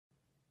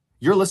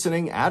You're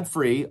listening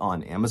ad-free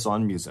on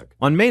Amazon Music.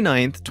 On May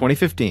 9th,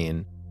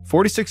 2015,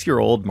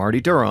 46-year-old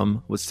Marty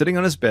Durham was sitting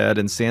on his bed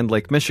in Sand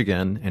Lake,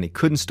 Michigan, and he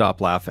couldn't stop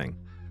laughing.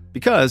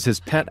 Because his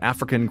pet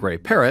African gray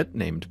parrot,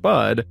 named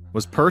Bud,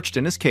 was perched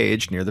in his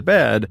cage near the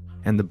bed,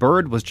 and the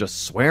bird was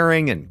just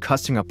swearing and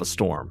cussing up a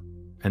storm.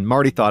 And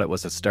Marty thought it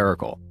was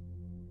hysterical.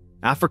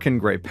 African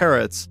gray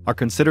parrots are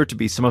considered to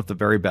be some of the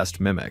very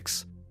best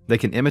mimics. They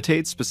can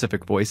imitate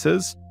specific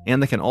voices,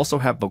 and they can also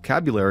have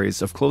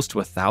vocabularies of close to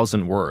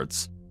 1,000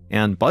 words.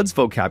 And Bud's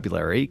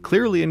vocabulary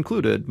clearly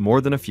included more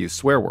than a few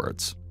swear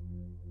words.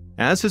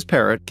 As his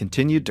parrot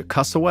continued to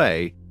cuss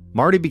away,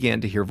 Marty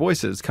began to hear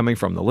voices coming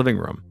from the living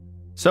room.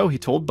 So he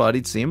told Bud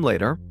he'd see him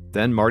later.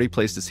 Then Marty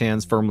placed his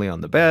hands firmly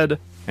on the bed,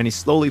 and he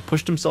slowly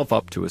pushed himself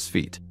up to his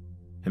feet.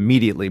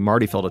 Immediately,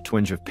 Marty felt a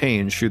twinge of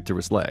pain shoot through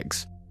his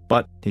legs,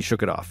 but he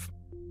shook it off.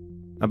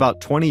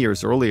 About 20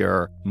 years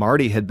earlier,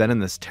 Marty had been in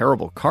this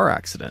terrible car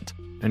accident,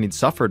 and he'd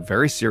suffered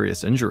very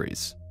serious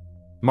injuries.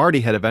 Marty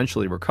had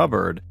eventually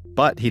recovered,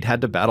 but he'd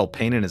had to battle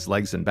pain in his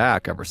legs and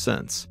back ever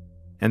since.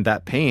 And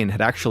that pain had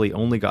actually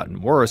only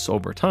gotten worse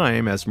over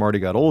time as Marty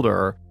got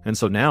older, and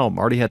so now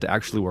Marty had to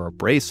actually wear a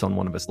brace on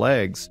one of his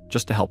legs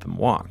just to help him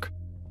walk.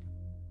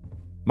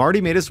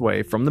 Marty made his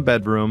way from the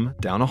bedroom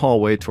down a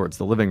hallway towards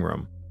the living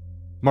room.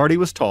 Marty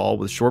was tall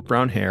with short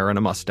brown hair and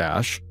a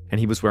mustache, and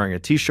he was wearing a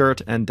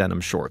t-shirt and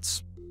denim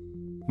shorts.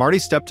 Marty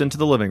stepped into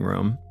the living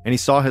room, and he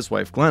saw his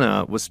wife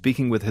Glenna was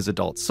speaking with his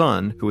adult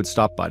son who had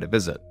stopped by to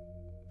visit.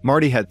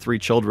 Marty had 3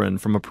 children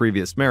from a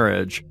previous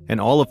marriage,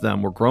 and all of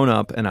them were grown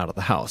up and out of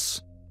the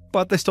house.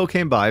 But they still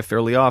came by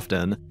fairly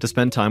often to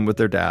spend time with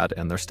their dad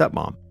and their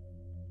stepmom.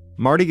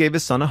 Marty gave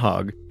his son a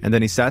hug, and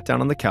then he sat down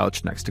on the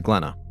couch next to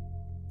Glenna.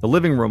 The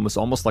living room was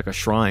almost like a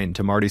shrine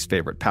to Marty's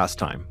favorite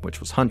pastime,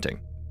 which was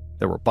hunting.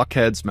 There were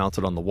buckheads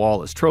mounted on the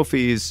wall as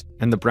trophies,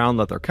 and the brown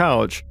leather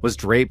couch was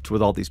draped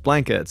with all these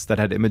blankets that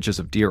had images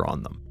of deer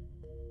on them.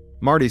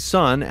 Marty's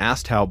son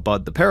asked how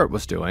Bud the parrot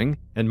was doing,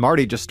 and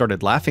Marty just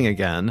started laughing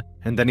again,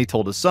 and then he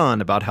told his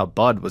son about how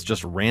Bud was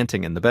just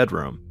ranting in the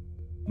bedroom.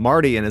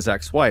 Marty and his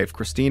ex-wife,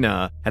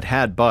 Christina, had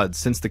had Bud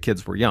since the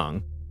kids were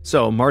young,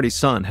 so Marty's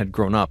son had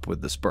grown up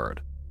with this bird.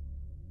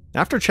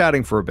 After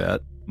chatting for a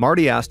bit,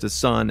 Marty asked his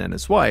son and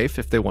his wife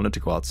if they wanted to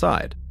go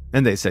outside,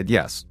 and they said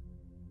yes.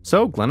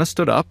 So Glenna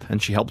stood up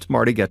and she helped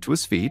Marty get to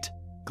his feet.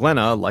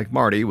 Glenna, like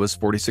Marty, was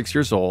 46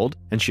 years old,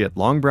 and she had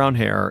long brown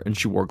hair and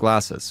she wore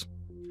glasses.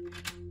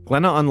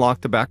 Glenna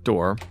unlocked the back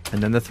door,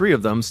 and then the 3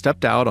 of them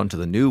stepped out onto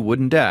the new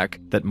wooden deck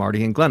that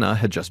Marty and Glenna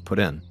had just put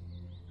in.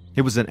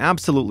 It was an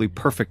absolutely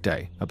perfect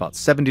day, about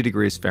 70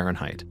 degrees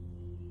Fahrenheit.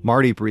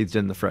 Marty breathed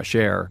in the fresh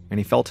air, and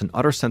he felt an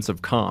utter sense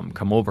of calm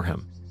come over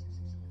him.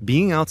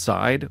 Being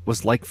outside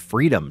was like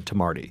freedom to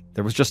Marty.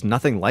 There was just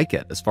nothing like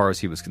it as far as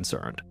he was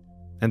concerned.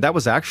 And that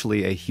was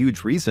actually a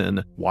huge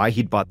reason why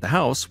he'd bought the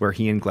house where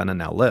he and Glenna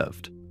now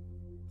lived.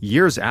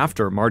 Years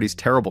after Marty's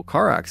terrible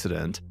car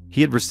accident, he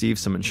had received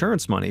some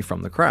insurance money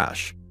from the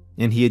crash,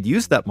 and he had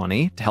used that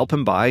money to help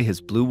him buy his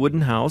blue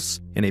wooden house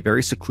in a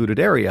very secluded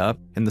area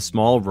in the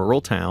small rural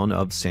town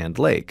of Sand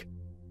Lake.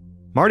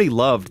 Marty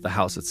loved the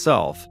house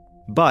itself,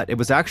 but it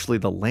was actually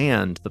the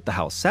land that the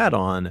house sat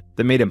on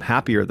that made him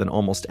happier than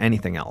almost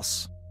anything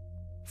else.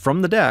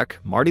 From the deck,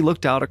 Marty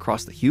looked out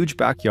across the huge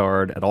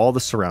backyard at all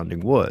the surrounding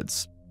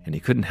woods, and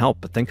he couldn't help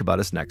but think about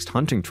his next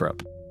hunting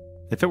trip.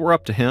 If it were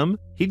up to him,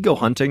 he'd go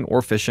hunting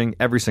or fishing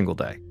every single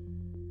day.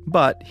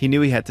 But he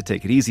knew he had to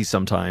take it easy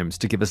sometimes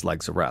to give his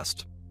legs a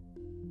rest.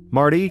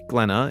 Marty,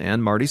 Glenna,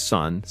 and Marty's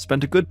son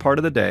spent a good part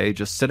of the day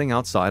just sitting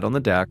outside on the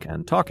deck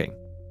and talking.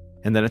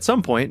 And then at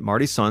some point,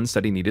 Marty's son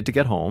said he needed to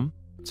get home,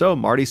 so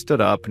Marty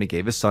stood up and he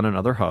gave his son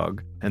another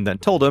hug, and then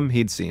told him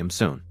he'd see him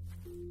soon.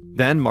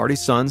 Then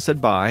Marty's son said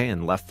bye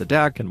and left the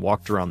deck and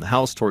walked around the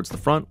house towards the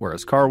front where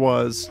his car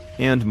was,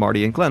 and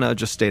Marty and Glenna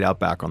just stayed out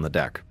back on the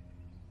deck.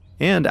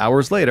 And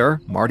hours later,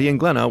 Marty and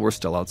Glenna were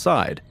still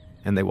outside,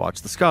 and they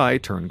watched the sky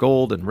turn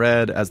gold and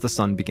red as the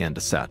sun began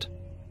to set.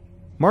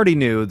 Marty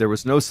knew there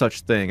was no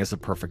such thing as a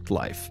perfect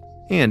life,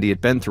 and he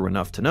had been through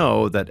enough to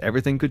know that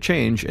everything could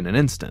change in an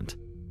instant.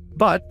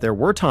 But there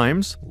were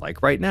times,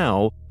 like right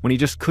now, when he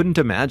just couldn't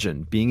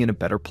imagine being in a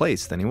better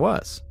place than he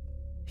was.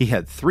 He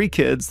had 3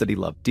 kids that he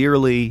loved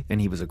dearly, and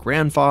he was a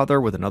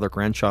grandfather with another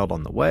grandchild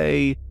on the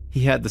way.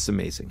 He had this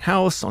amazing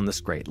house on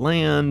this great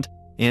land,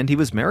 and he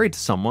was married to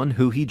someone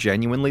who he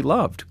genuinely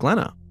loved,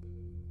 Glenna.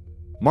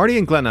 Marty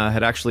and Glenna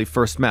had actually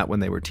first met when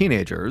they were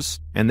teenagers,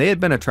 and they had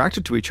been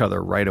attracted to each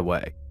other right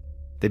away.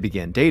 They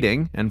began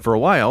dating, and for a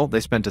while, they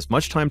spent as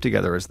much time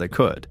together as they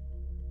could.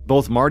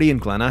 Both Marty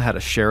and Glenna had a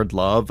shared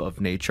love of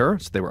nature,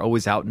 so they were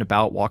always out and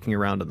about walking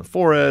around in the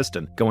forest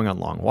and going on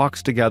long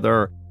walks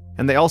together,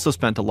 and they also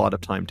spent a lot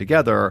of time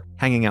together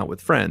hanging out with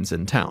friends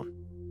in town.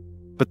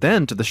 But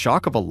then, to the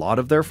shock of a lot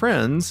of their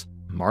friends,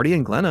 Marty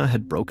and Glenna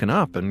had broken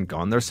up and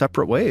gone their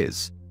separate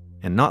ways.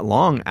 And not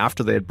long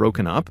after they had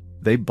broken up,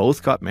 they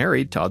both got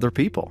married to other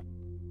people.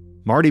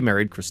 Marty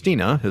married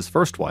Christina, his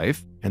first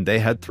wife, and they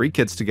had 3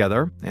 kids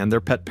together and their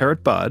pet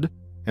parrot Bud,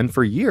 and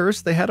for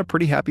years they had a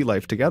pretty happy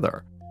life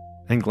together.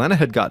 And Glenna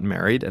had gotten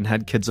married and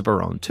had kids of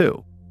her own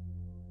too.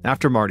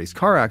 After Marty's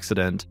car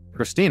accident,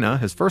 Christina,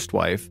 his first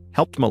wife,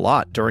 helped him a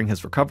lot during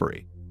his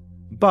recovery.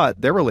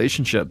 But their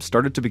relationship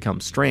started to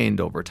become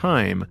strained over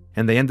time,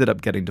 and they ended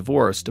up getting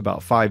divorced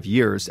about 5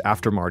 years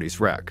after Marty's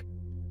wreck.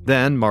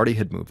 Then Marty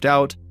had moved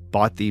out,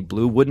 bought the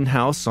blue wooden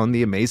house on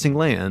the amazing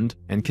land,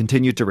 and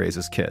continued to raise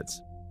his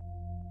kids.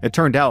 It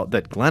turned out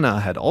that Glenna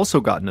had also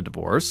gotten a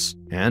divorce,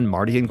 and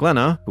Marty and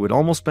Glenna, who had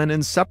almost been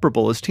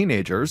inseparable as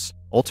teenagers,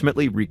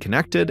 ultimately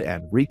reconnected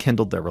and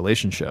rekindled their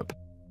relationship.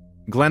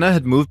 Glenna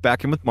had moved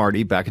back in with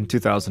Marty back in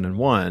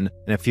 2001,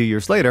 and a few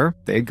years later,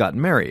 they had gotten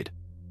married.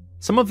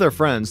 Some of their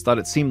friends thought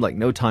it seemed like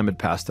no time had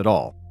passed at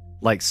all,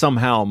 like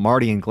somehow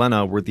Marty and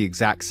Glenna were the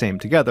exact same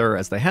together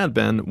as they had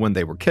been when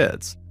they were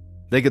kids.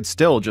 They could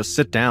still just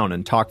sit down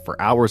and talk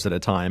for hours at a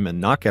time and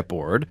not get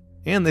bored,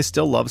 and they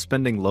still love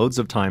spending loads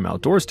of time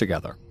outdoors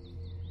together.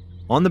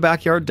 On the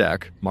backyard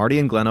deck, Marty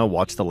and Glenna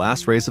watched the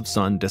last rays of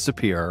sun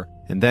disappear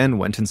and then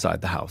went inside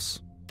the house.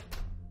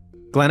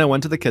 Glenna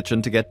went to the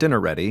kitchen to get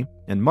dinner ready,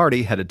 and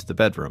Marty headed to the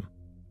bedroom.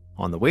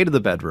 On the way to the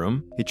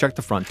bedroom, he checked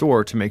the front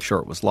door to make sure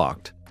it was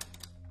locked.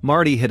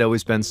 Marty had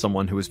always been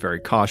someone who was very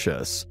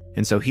cautious,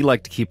 and so he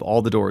liked to keep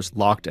all the doors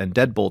locked and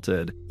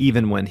deadbolted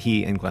even when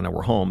he and Glenna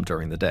were home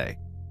during the day.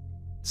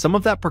 Some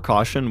of that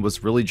precaution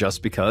was really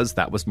just because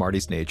that was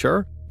Marty's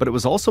nature, but it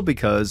was also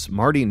because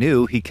Marty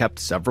knew he kept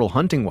several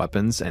hunting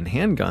weapons and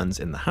handguns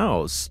in the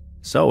house,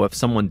 so if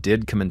someone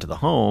did come into the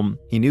home,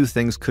 he knew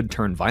things could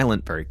turn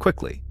violent very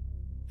quickly.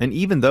 And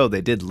even though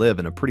they did live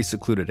in a pretty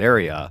secluded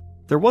area,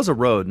 there was a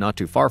road not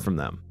too far from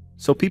them,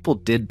 so people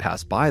did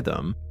pass by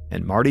them,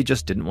 and Marty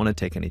just didn't want to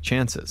take any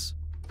chances.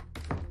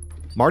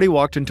 Marty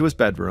walked into his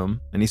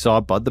bedroom, and he saw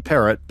Bud the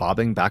parrot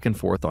bobbing back and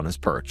forth on his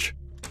perch.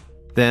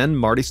 Then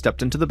Marty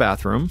stepped into the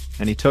bathroom,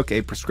 and he took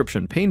a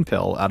prescription pain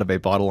pill out of a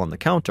bottle on the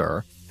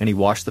counter, and he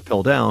washed the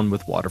pill down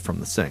with water from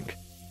the sink.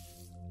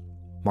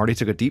 Marty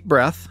took a deep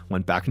breath,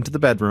 went back into the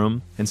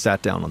bedroom, and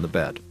sat down on the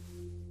bed.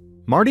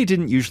 Marty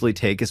didn't usually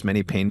take as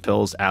many pain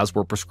pills as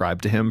were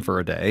prescribed to him for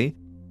a day,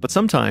 but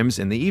sometimes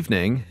in the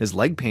evening, his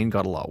leg pain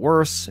got a lot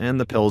worse, and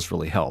the pills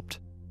really helped.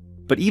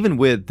 But even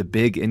with the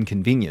big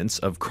inconvenience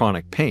of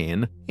chronic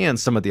pain and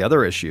some of the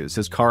other issues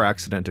his car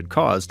accident had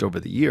caused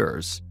over the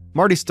years,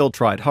 Marty still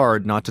tried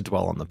hard not to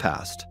dwell on the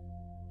past.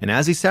 And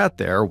as he sat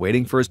there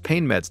waiting for his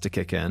pain meds to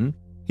kick in,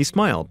 he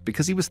smiled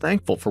because he was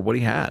thankful for what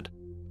he had.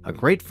 A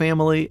great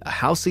family, a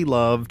house he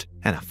loved,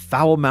 and a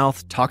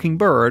foul-mouthed talking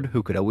bird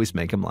who could always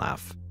make him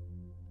laugh.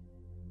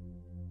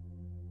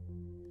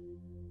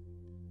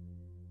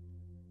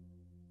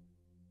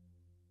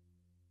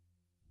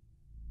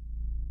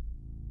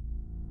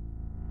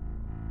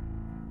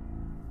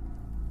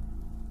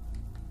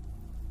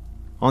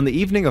 On the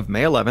evening of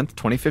May 11th,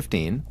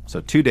 2015,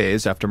 so 2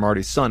 days after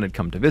Marty's son had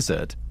come to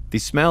visit, the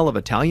smell of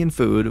Italian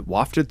food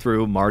wafted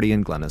through Marty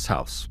and Glenna's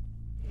house.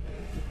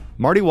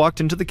 Marty walked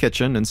into the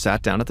kitchen and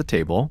sat down at the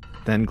table.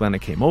 Then Glenna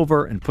came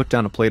over and put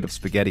down a plate of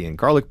spaghetti and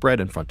garlic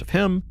bread in front of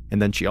him, and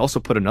then she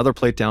also put another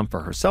plate down for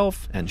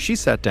herself, and she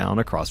sat down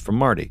across from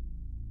Marty.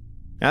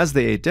 As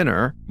they ate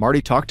dinner,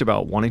 Marty talked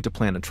about wanting to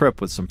plan a trip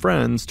with some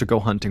friends to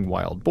go hunting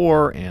wild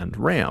boar and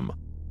ram.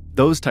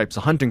 Those types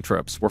of hunting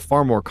trips were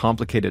far more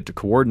complicated to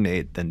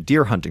coordinate than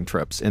deer hunting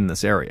trips in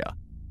this area.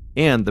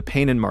 And the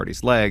pain in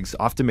Marty's legs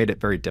often made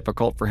it very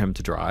difficult for him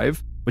to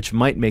drive, which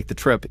might make the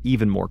trip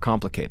even more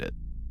complicated.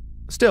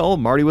 Still,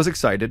 Marty was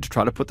excited to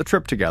try to put the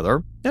trip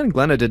together, and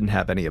Glenna didn't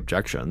have any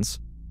objections.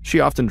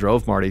 She often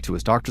drove Marty to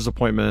his doctor's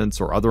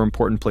appointments or other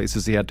important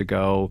places he had to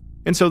go,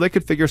 and so they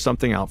could figure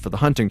something out for the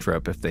hunting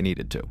trip if they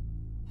needed to.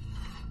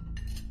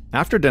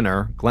 After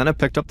dinner, Glenna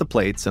picked up the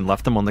plates and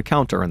left them on the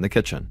counter in the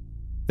kitchen.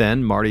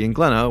 Then Marty and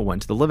Glenna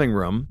went to the living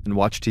room and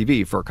watched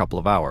TV for a couple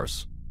of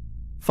hours.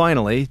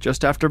 Finally,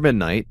 just after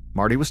midnight,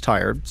 Marty was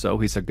tired, so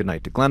he said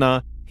goodnight to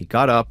Glenna, he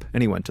got up,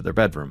 and he went to their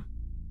bedroom.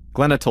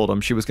 Glenna told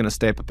him she was going to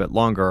stay up a bit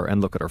longer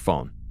and look at her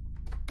phone.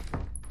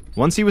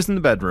 Once he was in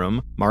the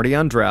bedroom, Marty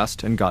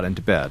undressed and got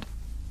into bed.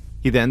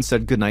 He then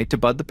said goodnight to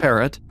Bud the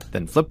parrot,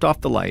 then flipped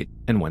off the light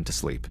and went to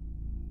sleep.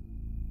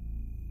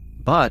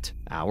 But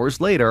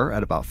hours later,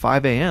 at about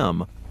 5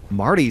 a.m.,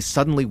 Marty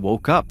suddenly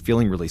woke up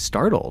feeling really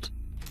startled.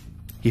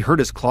 He heard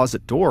his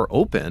closet door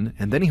open,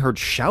 and then he heard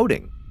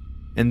shouting.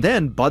 And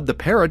then Bud the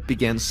parrot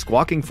began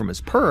squawking from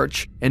his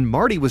perch, and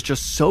Marty was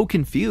just so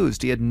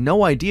confused he had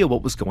no idea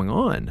what was going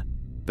on.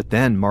 But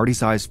then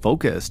Marty's eyes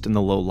focused in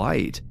the low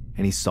light,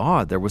 and he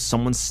saw there was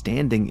someone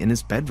standing in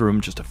his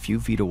bedroom just a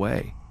few feet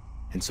away.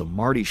 And so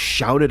Marty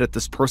shouted at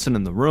this person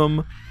in the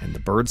room, and the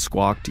bird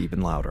squawked even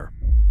louder.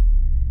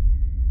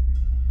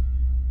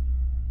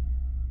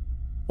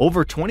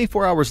 Over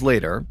 24 hours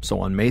later, so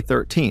on May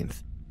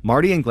 13th,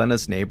 Marty and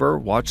Glenna's neighbor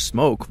watched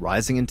smoke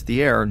rising into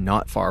the air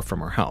not far from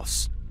her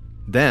house.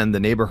 Then the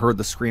neighbor heard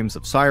the screams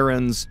of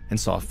sirens and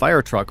saw a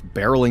fire truck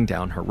barreling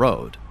down her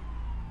road.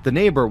 The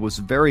neighbor was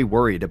very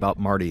worried about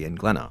Marty and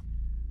Glenna.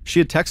 She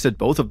had texted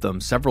both of them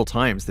several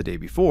times the day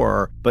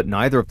before, but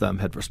neither of them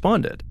had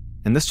responded,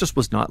 and this just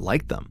was not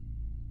like them.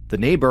 The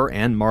neighbor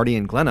and Marty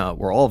and Glenna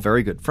were all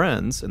very good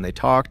friends, and they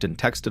talked and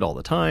texted all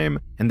the time,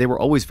 and they were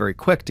always very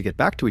quick to get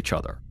back to each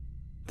other.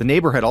 The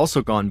neighbor had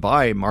also gone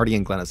by Marty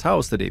and Glenna's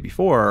house the day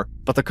before,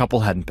 but the couple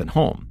hadn't been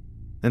home.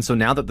 And so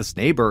now that this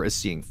neighbor is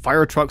seeing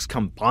fire trucks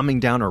come bombing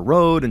down her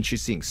road and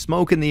she's seeing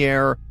smoke in the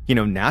air,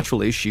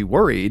 naturally she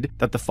worried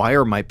that the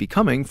fire might be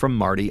coming from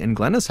Marty and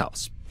Glenna's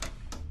house.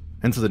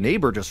 And so the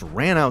neighbor just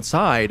ran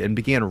outside and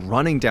began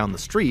running down the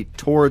street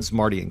towards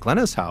Marty and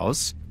Glenna's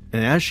house.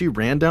 And as she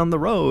ran down the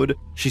road,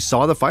 she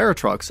saw the fire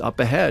trucks up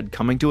ahead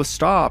coming to a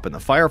stop and the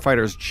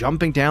firefighters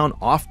jumping down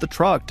off the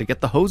truck to get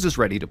the hoses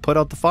ready to put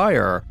out the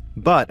fire.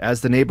 But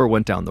as the neighbor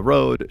went down the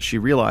road, she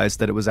realized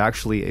that it was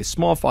actually a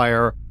small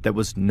fire that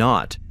was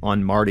not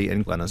on Marty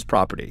and Glenna's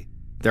property.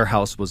 Their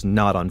house was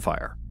not on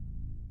fire.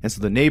 And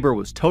so the neighbor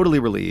was totally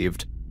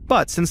relieved.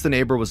 But since the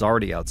neighbor was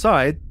already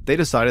outside, they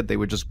decided they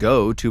would just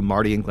go to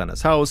Marty and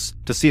Glenna's house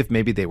to see if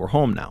maybe they were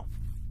home now.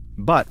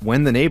 But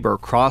when the neighbor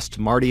crossed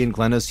Marty and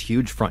Glenna's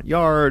huge front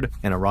yard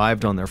and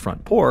arrived on their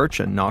front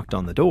porch and knocked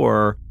on the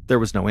door, there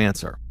was no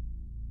answer.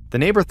 The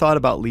neighbor thought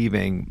about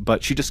leaving,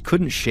 but she just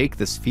couldn't shake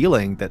this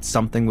feeling that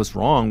something was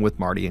wrong with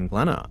Marty and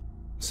Glenna.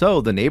 So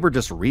the neighbor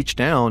just reached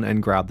down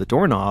and grabbed the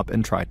doorknob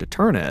and tried to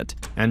turn it,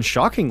 and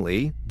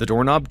shockingly, the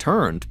doorknob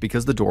turned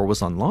because the door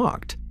was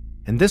unlocked.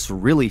 And this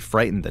really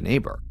frightened the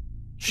neighbor.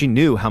 She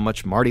knew how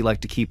much Marty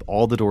liked to keep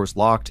all the doors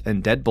locked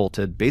and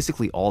deadbolted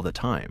basically all the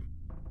time.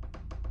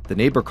 The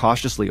neighbor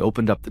cautiously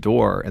opened up the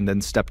door and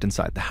then stepped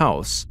inside the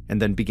house,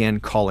 and then began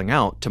calling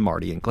out to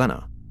Marty and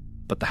Glenna.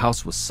 But the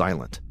house was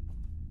silent.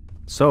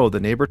 So the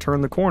neighbor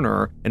turned the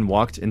corner and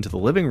walked into the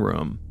living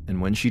room, and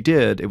when she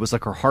did, it was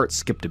like her heart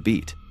skipped a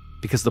beat,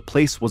 because the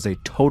place was a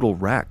total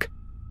wreck.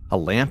 A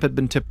lamp had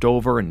been tipped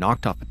over and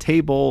knocked off a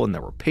table, and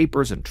there were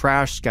papers and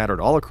trash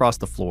scattered all across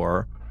the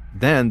floor.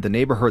 Then the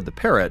neighbor heard the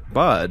parrot,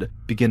 Bud,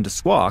 begin to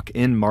squawk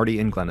in Marty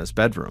and Glenna's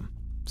bedroom.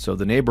 So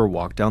the neighbor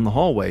walked down the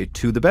hallway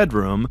to the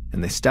bedroom,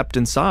 and they stepped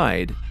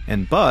inside,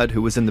 and Bud,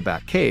 who was in the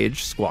back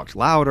cage, squawked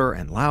louder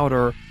and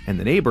louder, and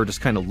the neighbor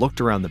just kind of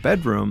looked around the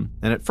bedroom,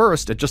 and at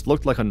first it just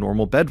looked like a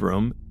normal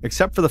bedroom,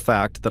 except for the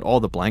fact that all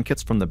the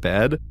blankets from the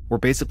bed were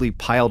basically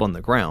piled on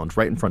the ground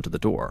right in front of the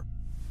door.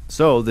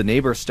 So the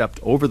neighbor stepped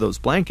over those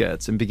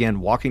blankets and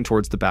began walking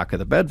towards the back of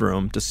the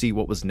bedroom to see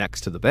what was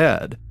next to the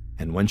bed,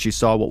 and when she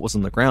saw what was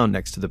on the ground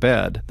next to the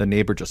bed, the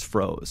neighbor just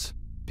froze.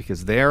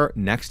 Because there,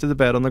 next to the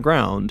bed on the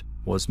ground,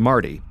 was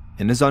Marty,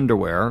 in his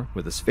underwear,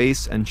 with his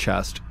face and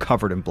chest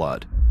covered in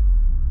blood.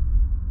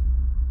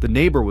 The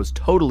neighbor was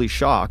totally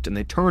shocked, and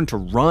they turned to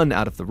run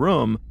out of the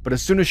room, but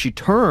as soon as she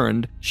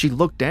turned, she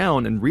looked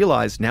down and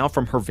realized now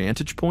from her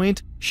vantage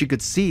point, she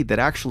could see that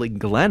actually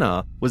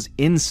Glenna was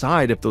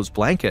inside of those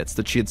blankets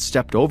that she had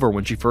stepped over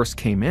when she first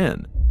came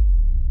in.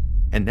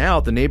 And now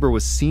the neighbor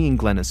was seeing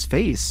Glenna's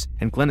face,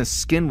 and Glenna's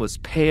skin was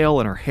pale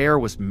and her hair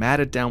was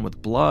matted down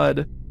with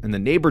blood. And the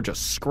neighbor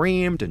just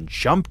screamed and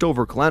jumped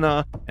over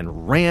Glenna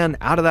and ran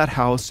out of that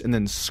house and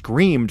then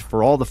screamed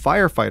for all the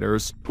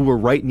firefighters who were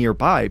right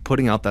nearby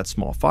putting out that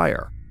small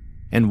fire.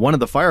 And one of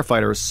the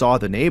firefighters saw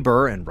the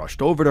neighbor and rushed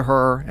over to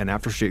her, and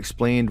after she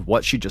explained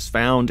what she just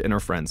found in her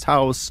friend's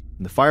house,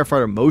 the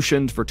firefighter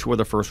motioned for two of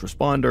the first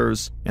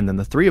responders, and then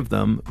the three of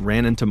them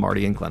ran into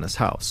Marty and Glenna's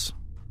house.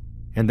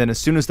 And then as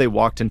soon as they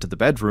walked into the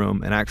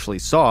bedroom and actually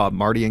saw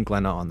Marty and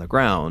Glenna on the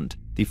ground,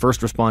 the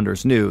first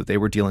responders knew they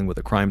were dealing with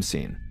a crime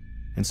scene.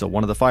 And so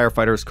one of the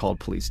firefighters called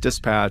police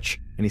dispatch,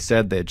 and he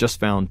said they had just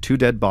found 2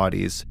 dead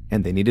bodies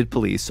and they needed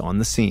police on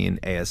the scene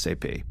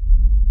ASAP.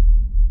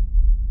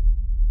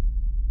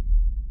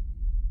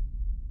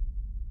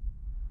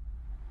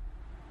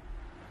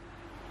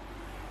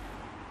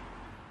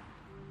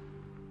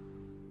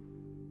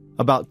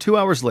 About 2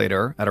 hours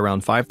later, at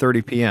around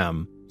 5:30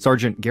 p.m.,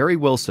 Sergeant Gary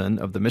Wilson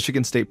of the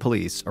Michigan State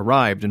Police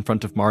arrived in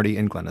front of Marty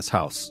and Glenna's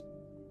house.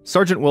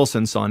 Sergeant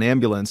Wilson saw an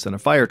ambulance and a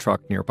fire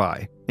truck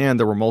nearby, and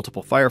there were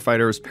multiple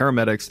firefighters,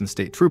 paramedics, and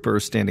state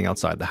troopers standing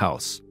outside the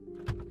house.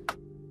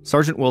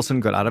 Sergeant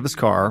Wilson got out of his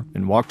car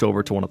and walked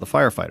over to one of the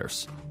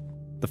firefighters.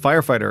 The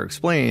firefighter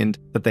explained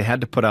that they had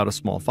to put out a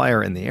small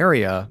fire in the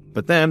area,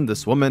 but then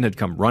this woman had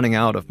come running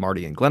out of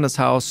Marty and Glenna's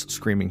house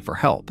screaming for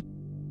help.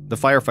 The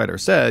firefighter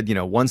said,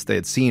 once they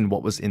had seen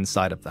what was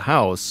inside of the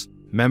house,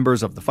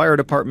 members of the fire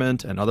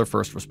department and other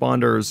first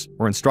responders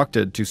were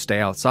instructed to stay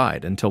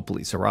outside until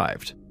police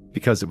arrived,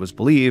 because it was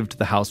believed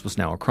the house was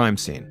now a crime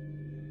scene.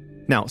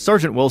 Now,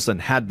 Sergeant Wilson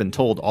had been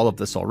told all of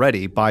this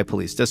already by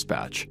police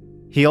dispatch.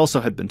 He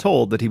also had been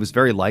told that he was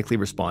very likely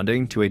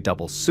responding to a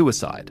double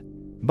suicide.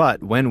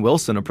 But when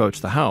Wilson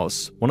approached the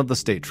house, one of the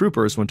state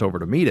troopers went over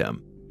to meet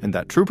him, and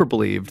that trooper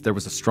believed there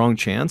was a strong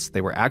chance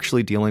they were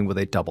actually dealing with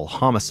a double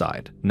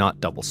homicide, not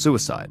double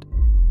suicide.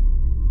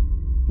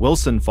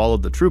 Wilson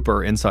followed the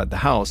trooper inside the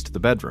house to the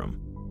bedroom.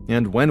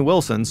 And when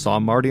Wilson saw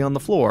Marty on the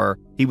floor,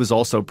 he was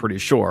also pretty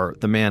sure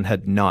the man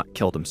had not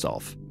killed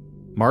himself.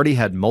 Marty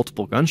had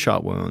multiple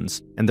gunshot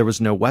wounds, and there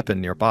was no weapon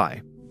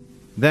nearby.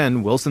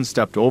 Then Wilson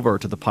stepped over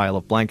to the pile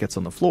of blankets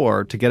on the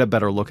floor to get a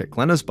better look at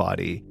Glenna's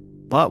body,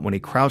 but when he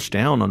crouched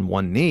down on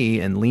one knee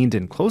and leaned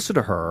in closer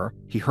to her,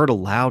 he heard a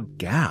loud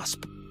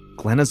gasp.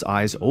 Glenna's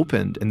eyes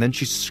opened, and then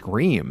she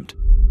screamed.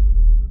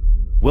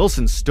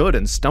 Wilson stood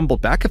and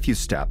stumbled back a few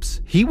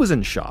steps. He was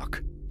in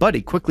shock.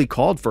 Buddy quickly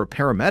called for a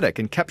paramedic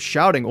and kept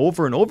shouting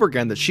over and over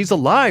again that she's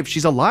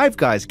alive,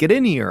 guys, get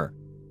in here.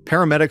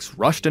 Paramedics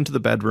rushed into the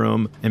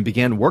bedroom and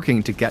began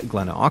working to get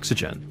Glenna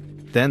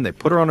oxygen. Then they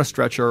put her on a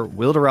stretcher,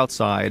 wheeled her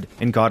outside,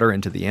 and got her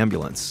into the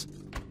ambulance.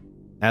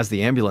 As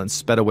the ambulance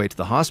sped away to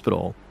the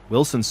hospital,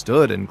 Wilson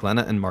stood in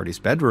Glenna and Marty's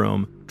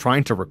bedroom,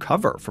 trying to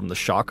recover from the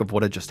shock of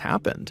what had just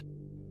happened.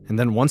 And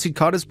then once he'd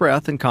caught his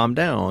breath and calmed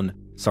down,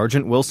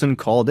 Sergeant Wilson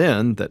called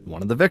in that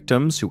one of the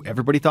victims, who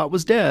everybody thought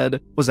was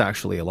dead, was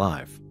actually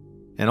alive.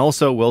 And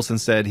also, Wilson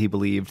said he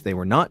believed they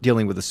were not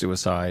dealing with a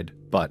suicide,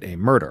 but a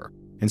murder,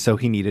 and so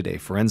he needed a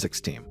forensics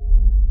team.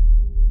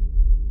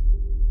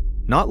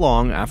 Not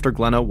long after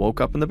Glenna woke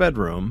up in the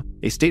bedroom,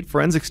 a state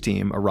forensics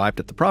team arrived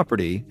at the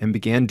property and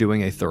began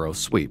doing a thorough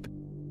sweep.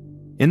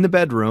 In the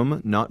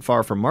bedroom, not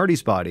far from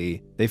Marty's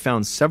body, they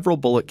found several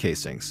bullet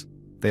casings.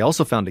 They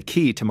also found a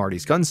key to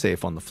Marty's gun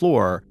safe on the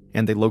floor,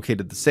 and they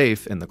located the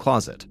safe in the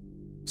closet.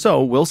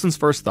 So Wilson's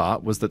first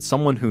thought was that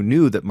someone who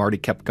knew that Marty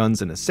kept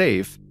guns in a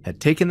safe had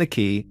taken the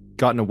key,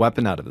 gotten a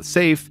weapon out of the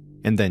safe,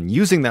 and then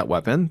using that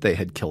weapon, they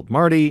had killed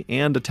Marty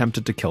and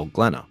attempted to kill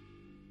Glenna.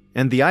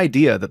 And the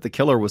idea that the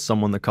killer was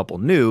someone the couple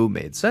knew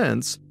made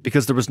sense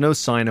because there was no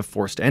sign of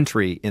forced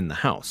entry in the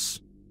house.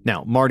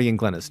 Now, Marty and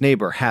Glenna's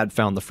neighbor had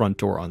found the front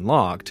door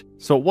unlocked,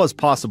 so it was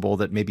possible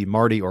that maybe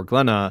Marty or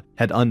Glenna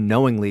had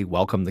unknowingly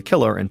welcomed the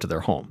killer into their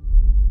home.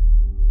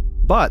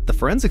 But the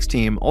forensics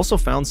team also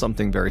found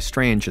something very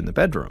strange in the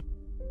bedroom.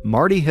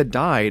 Marty had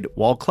died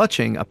while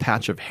clutching a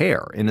patch of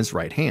hair in his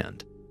right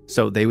hand,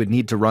 so they would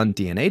need to run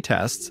DNA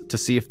tests to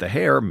see if the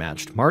hair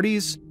matched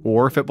Marty's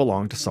or if it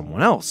belonged to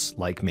someone else,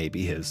 like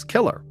maybe his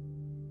killer.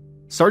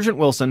 Sergeant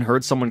Wilson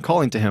heard someone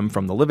calling to him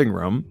from the living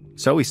room,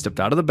 so he stepped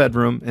out of the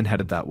bedroom and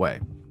headed that way.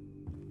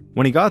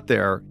 When he got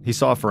there, he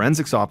saw a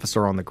forensics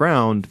officer on the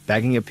ground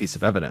bagging a piece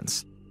of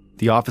evidence.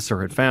 The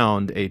officer had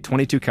found a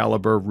 .22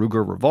 caliber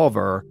Ruger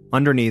revolver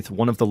underneath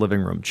one of the living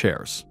room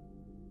chairs.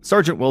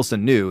 Sergeant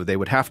Wilson knew they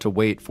would have to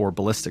wait for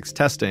ballistics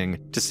testing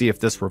to see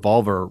if this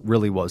revolver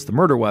really was the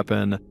murder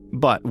weapon,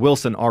 but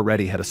Wilson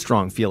already had a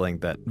strong feeling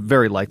that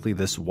very likely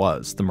this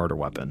was the murder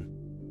weapon.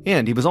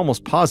 And he was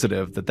almost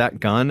positive that that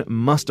gun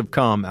must have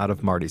come out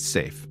of Marty's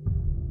safe.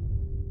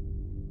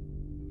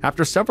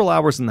 After several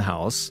hours in the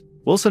house,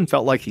 Wilson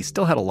felt like he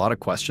still had a lot of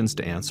questions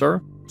to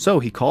answer, so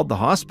he called the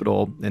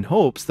hospital in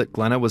hopes that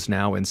Glenna was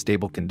now in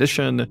stable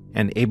condition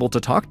and able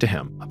to talk to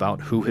him about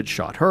who had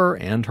shot her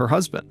and her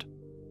husband.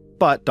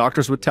 But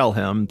doctors would tell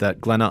him that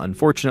Glenna,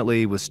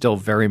 unfortunately, was still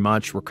very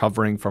much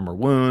recovering from her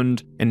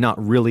wound and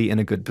not really in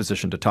a good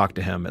position to talk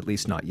to him, at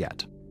least not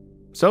yet.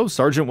 So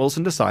Sergeant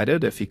Wilson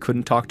decided if he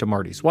couldn't talk to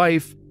Marty's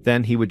wife,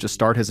 then he would just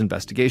start his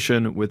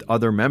investigation with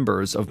other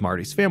members of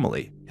Marty's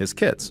family, his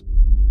kids.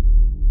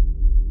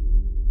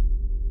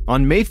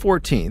 On May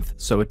 14th,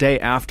 so a day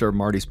after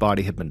Marty's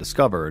body had been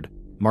discovered,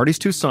 Marty's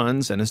two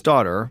sons and his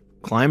daughter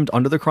climbed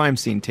under the crime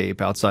scene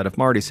tape outside of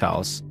Marty's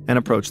house and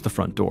approached the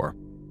front door.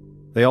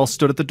 They all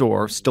stood at the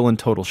door, still in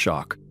total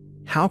shock.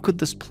 How could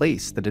this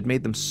place that had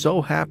made them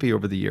so happy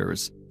over the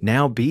years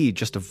now be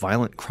just a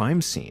violent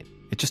crime scene?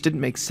 It just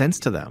didn't make sense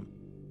to them.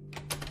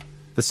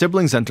 The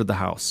siblings entered the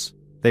house.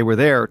 They were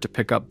there to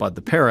pick up Bud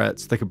the parrot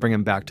so they could bring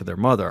him back to their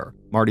mother,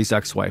 Marty's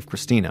ex-wife,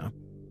 Christina.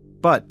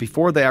 But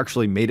before they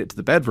actually made it to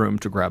the bedroom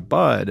to grab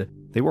Bud,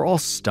 they were all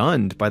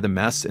stunned by the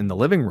mess in the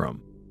living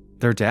room.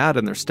 Their dad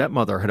and their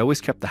stepmother had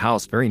always kept the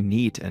house very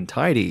neat and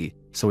tidy,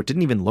 so it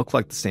didn't even look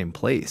like the same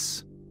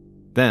place.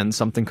 Then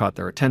something caught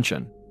their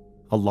attention.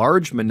 A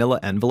large manila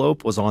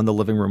envelope was on the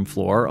living room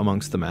floor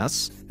amongst the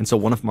mess, and so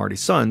one of Marty's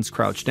sons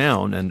crouched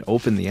down and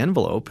opened the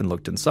envelope and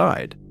looked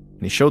inside.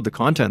 And he showed the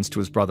contents to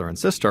his brother and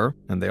sister,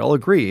 and they all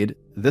agreed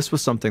this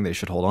was something they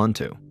should hold on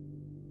to.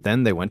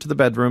 Then they went to the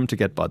bedroom to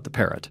get Bud the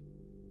parrot.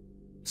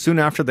 Soon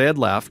after they had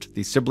left,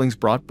 the siblings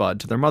brought Bud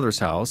to their mother's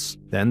house.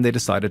 Then they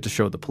decided to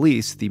show the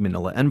police the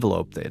manila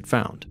envelope they had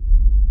found.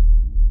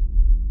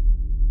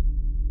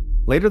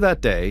 Later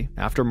that day,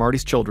 after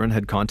Marty's children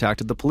had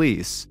contacted the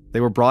police,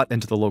 they were brought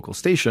into the local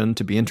station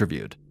to be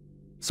interviewed.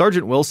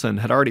 Sergeant Wilson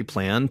had already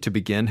planned to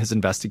begin his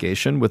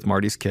investigation with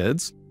Marty's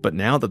kids, but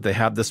now that they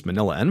had this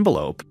manila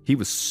envelope, he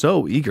was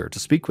so eager to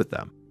speak with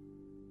them.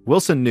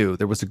 Wilson knew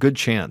there was a good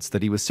chance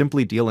that he was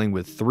simply dealing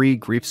with three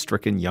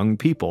grief-stricken young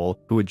people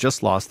who had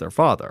just lost their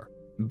father,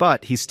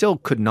 but he still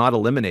could not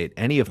eliminate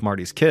any of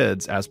Marty's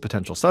kids as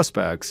potential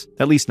suspects,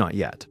 at least not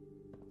yet.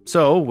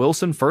 So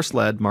Wilson first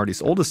led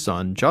Marty's oldest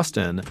son,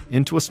 Justin,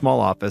 into a small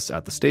office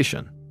at the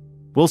station.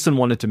 Wilson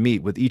wanted to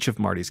meet with each of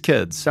Marty's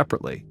kids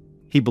separately.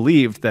 He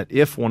believed that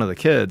if one of the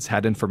kids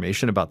had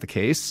information about the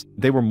case,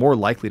 they were more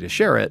likely to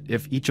share it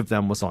if each of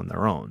them was on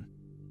their own.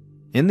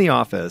 In the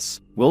office,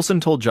 Wilson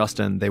told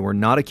Justin they were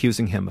not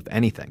accusing him of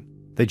anything.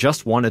 They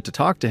just wanted to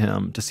talk to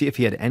him to see if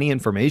he had any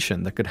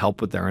information that could help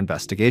with their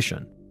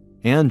investigation.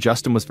 And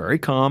Justin was very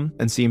calm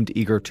and seemed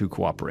eager to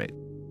cooperate.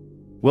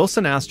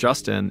 Wilson asked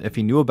Justin if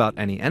he knew about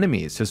any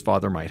enemies his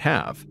father might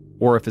have,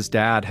 or if his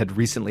dad had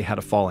recently had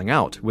a falling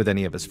out with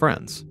any of his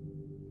friends.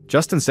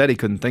 Justin said he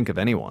couldn't think of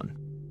anyone.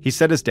 He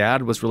said his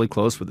dad was really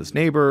close with his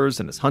neighbors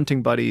and his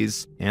hunting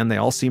buddies, and they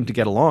all seemed to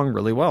get along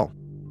really well.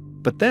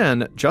 But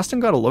then, Justin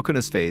got a look on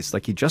his face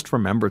like he just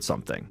remembered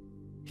something.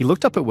 He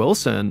looked up at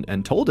Wilson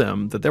and told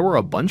him that there were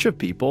a bunch of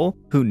people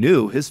who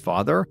knew his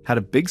father had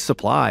a big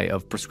supply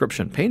of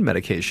prescription pain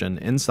medication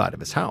inside of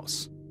his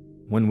house.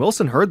 When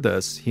Wilson heard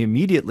this, he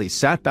immediately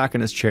sat back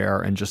in his chair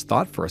and just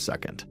thought for a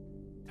second.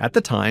 At the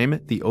time,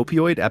 the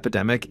opioid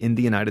epidemic in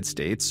the United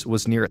States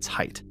was near its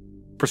height.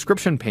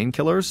 Prescription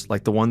painkillers,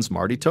 like the ones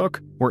Marty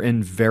took, were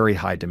in very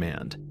high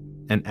demand,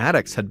 and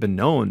addicts had been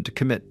known to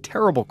commit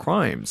terrible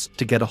crimes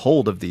to get a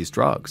hold of these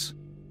drugs.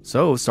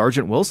 So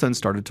Sergeant Wilson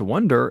started to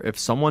wonder if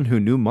someone who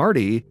knew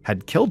Marty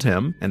had killed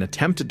him and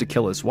attempted to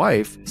kill his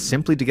wife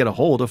simply to get a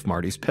hold of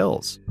Marty's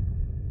pills.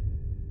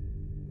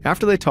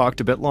 After they talked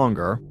a bit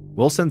longer,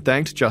 Wilson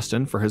thanked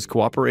Justin for his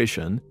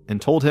cooperation and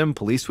told him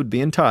police would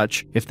be in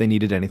touch if they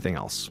needed anything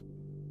else.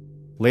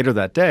 Later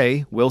that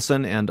day,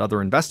 Wilson and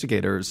other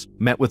investigators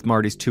met with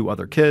Marty's 2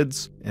 other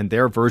kids, and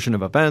their version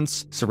of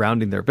events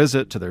surrounding their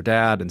visit to their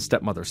dad and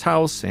stepmother's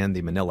house and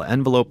the manila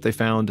envelope they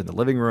found in the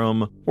living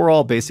room were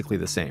all basically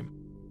the same.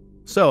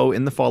 So,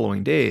 in the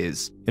following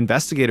days,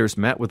 investigators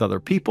met with other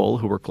people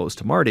who were close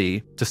to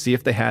Marty to see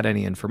if they had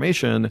any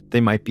information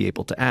they might be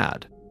able to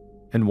add.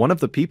 And one of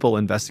the people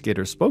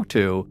investigators spoke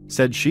to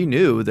said she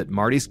knew that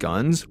Marty's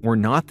guns were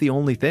not the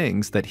only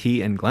things that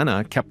he and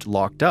Glenna kept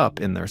locked up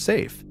in their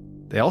safe.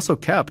 They also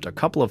kept a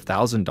couple of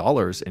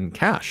 $1,000s in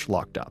cash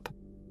locked up.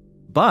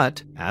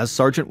 But, as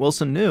Sergeant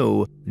Wilson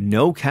knew,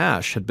 no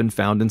cash had been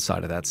found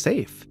inside of that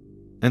safe.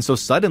 And so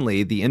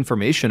suddenly, the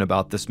information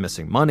about this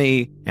missing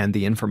money and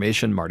the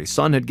information Marty's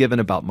son had given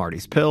about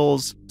Marty's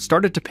pills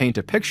started to paint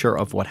a picture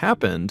of what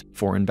happened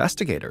for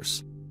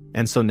investigators.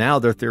 And so now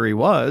their theory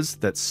was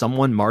that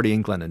someone Marty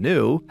and Glenna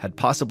knew had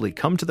possibly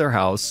come to their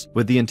house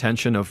with the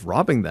intention of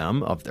robbing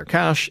them of their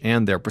cash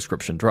and their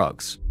prescription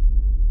drugs.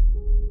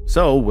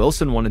 So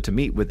Wilson wanted to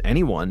meet with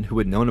anyone who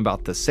had known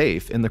about the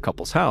safe in the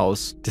couple's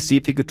house to see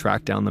if he could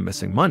track down the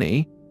missing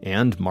money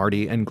and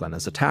Marty and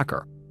Glenna's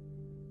attacker.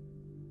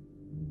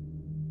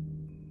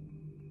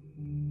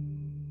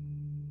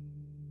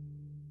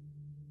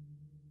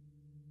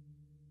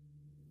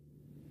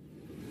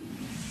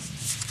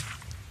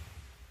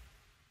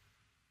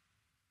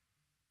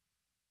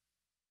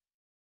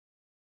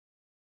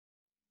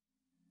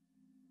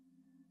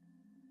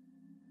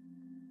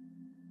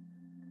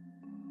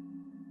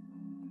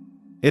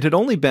 It had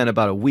only been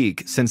about a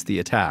week since the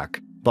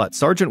attack, but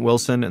Sergeant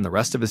Wilson and the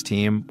rest of his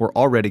team were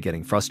already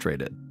getting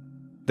frustrated.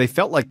 They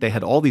felt like they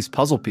had all these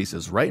puzzle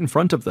pieces right in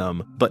front of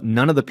them, but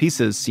none of the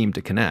pieces seemed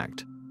to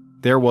connect.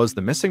 There was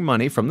the missing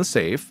money from the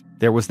safe,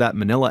 there was that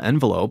manila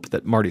envelope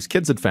that Marty's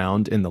kids had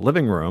found in the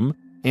living room,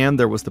 and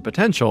there was the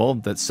potential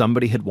that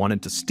somebody had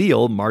wanted to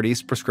steal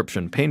Marty's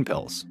prescription pain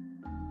pills.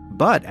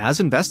 But as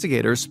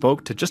investigators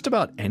spoke to just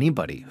about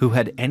anybody who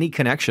had any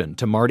connection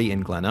to Marty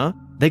and Glenna,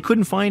 they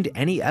couldn't find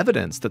any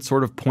evidence that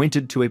sort of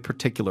pointed to a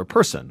particular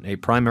person, a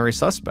primary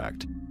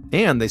suspect,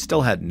 and they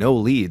still had no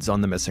leads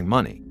on the missing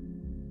money.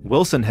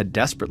 Wilson had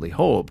desperately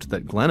hoped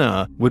that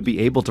Glenna would be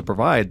able to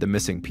provide the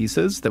missing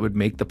pieces that would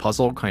make the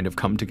puzzle kind of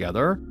come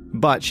together,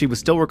 but she was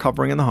still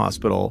recovering in the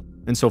hospital,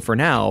 and so for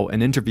now,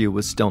 an interview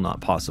was still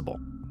not possible.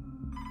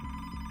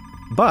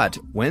 But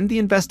when the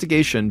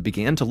investigation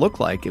began to look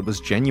like it was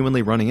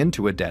genuinely running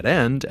into a dead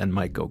end and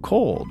might go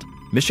cold,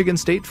 Michigan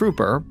State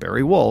Trooper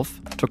Barry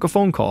Wolf took a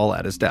phone call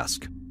at his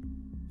desk.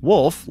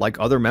 Wolf, like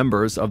other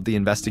members of the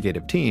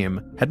investigative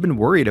team, had been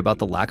worried about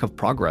the lack of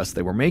progress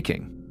they were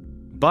making.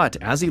 But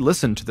as he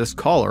listened to this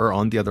caller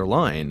on the other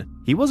line,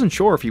 he wasn't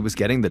sure if he was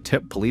getting the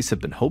tip police had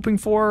been hoping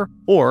for,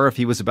 or if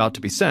he was about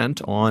to be sent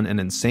on an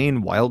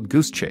insane wild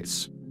goose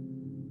chase.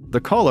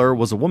 The caller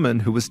was a woman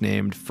who was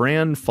named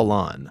Fran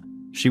Fallon.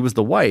 She was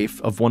the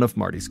wife of one of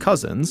Marty's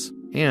cousins,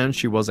 and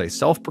she was a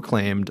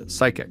self-proclaimed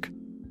psychic.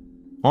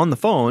 On the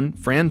phone,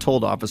 Fran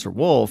told Officer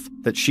Wolf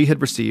that she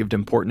had received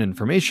important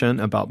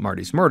information about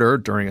Marty's murder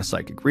during a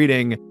psychic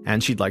reading,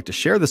 and she'd like to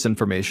share this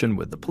information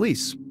with the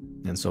police.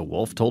 And so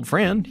Wolf told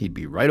Fran he'd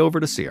be right over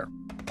to see her.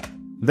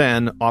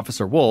 Then,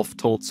 Officer Wolf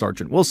told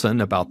Sergeant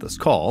Wilson about this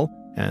call,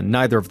 and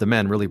neither of the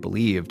men really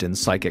believed in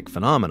psychic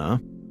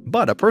phenomena.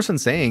 But a person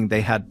saying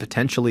they had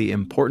potentially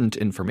important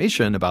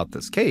information about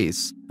this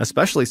case,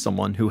 especially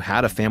someone who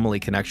had a family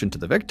connection to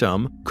the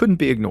victim, couldn't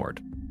be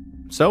ignored.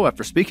 So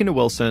after speaking to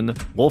Wilson,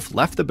 Wolf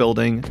left the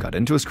building, got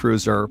into his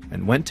cruiser,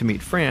 and went to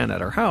meet Fran at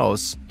her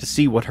house to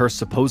see what her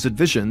supposed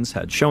visions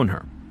had shown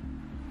her.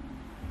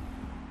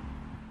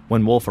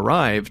 When Wolf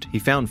arrived, he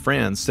found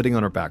Fran sitting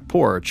on her back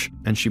porch,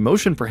 and she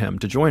motioned for him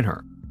to join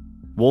her.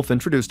 Wolf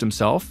introduced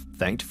himself,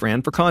 thanked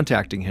Fran for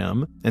contacting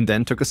him, and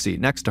then took a seat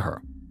next to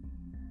her.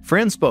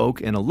 Fran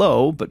spoke in a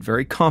low but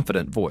very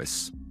confident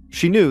voice.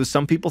 She knew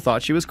some people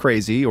thought she was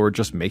crazy or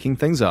just making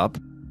things up,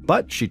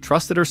 but she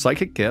trusted her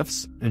psychic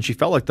gifts, and she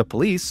felt like the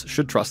police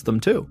should trust them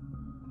too.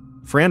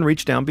 Fran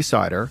reached down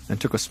beside her and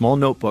took a small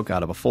notebook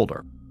out of a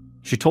folder.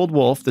 She told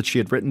Wolf that she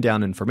had written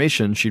down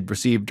information she'd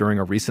received during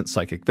a recent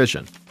psychic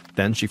vision.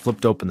 Then she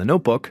flipped open the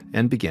notebook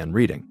and began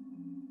reading.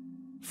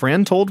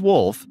 Fran told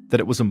Wolf that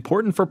it was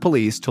important for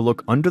police to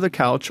look under the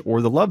couch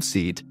or the love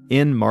seat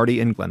in Marty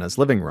and Glenna's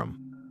living room.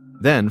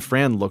 Then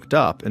Fran looked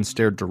up and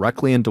stared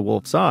directly into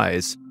Wolf's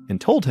eyes and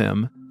told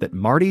him that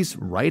Marty's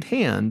right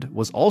hand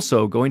was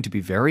also going to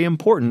be very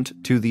important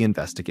to the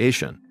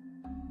investigation.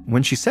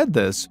 When she said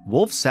this,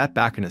 Wolf sat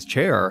back in his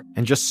chair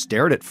and just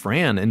stared at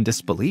Fran in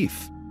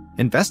disbelief.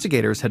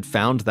 Investigators had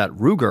found that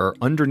Ruger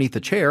underneath a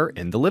chair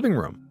in the living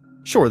room.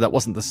 Sure, that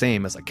wasn't the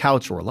same as a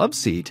couch or a love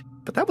seat,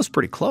 but that was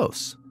pretty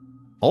close.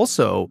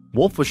 Also,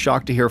 Wolf was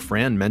shocked to hear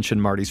Fran mention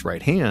Marty's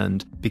right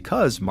hand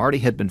because Marty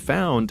had been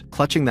found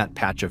clutching that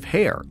patch of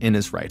hair in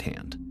his right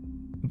hand.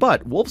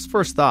 But Wolf's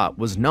first thought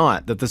was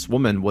not that this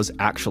woman was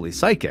actually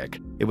psychic.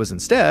 It was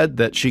instead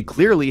that she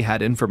clearly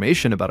had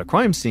information about a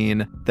crime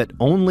scene that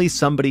only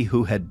somebody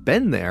who had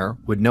been there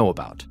would know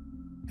about.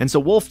 And so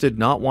Wolf did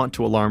not want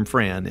to alarm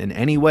Fran in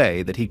any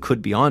way that he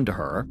could be onto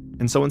her,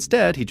 and so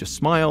instead he just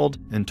smiled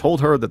and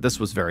told her that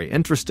this was very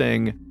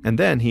interesting, and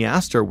then he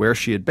asked her where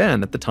she had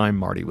been at the time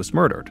Marty was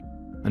murdered.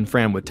 And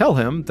Fran would tell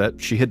him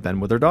that she had been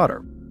with her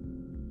daughter.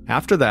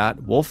 After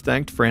that, Wolf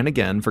thanked Fran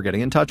again for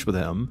getting in touch with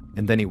him,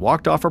 and then he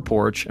walked off her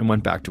porch and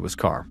went back to his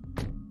car.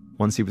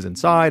 Once he was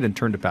inside and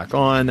turned it back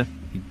on,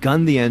 he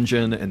gunned the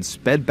engine and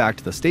sped back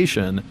to the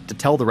station to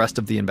tell the rest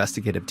of the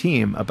investigative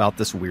team about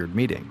this weird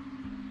meeting.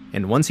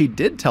 And once he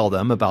did tell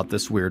them about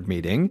this weird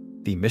meeting,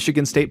 the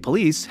Michigan State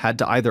Police had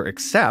to either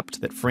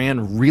accept that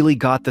Fran really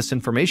got this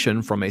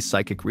information from a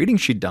psychic reading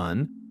she'd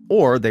done,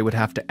 or they would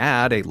have to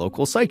add a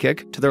local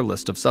psychic to their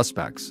list of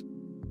suspects.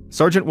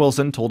 Sergeant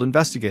Wilson told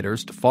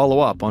investigators to follow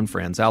up on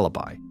Fran's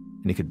alibi,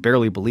 and he could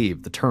barely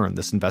believe the turn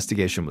this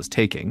investigation was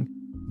taking.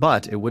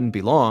 But it wouldn't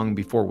be long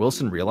before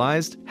Wilson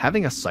realized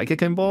having a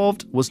psychic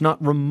involved was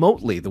not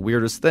remotely the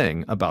weirdest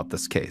thing about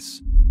this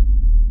case.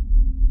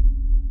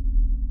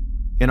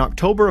 In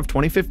October of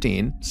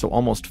 2015, so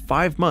almost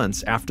 5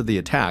 months after the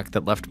attack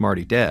that left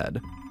Marty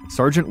dead,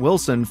 Sergeant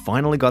Wilson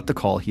finally got the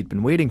call he'd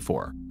been waiting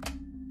for.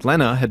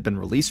 Glenna had been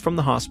released from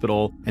the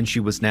hospital, and she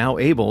was now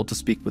able to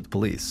speak with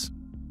police.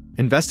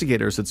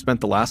 Investigators had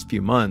spent the last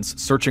few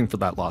months searching for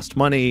that lost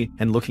money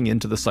and looking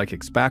into the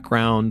psychic's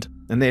background,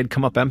 and they had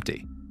come up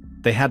empty.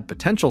 They had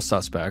potential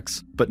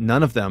suspects, but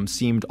none of them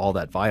seemed all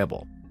that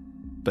viable.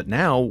 But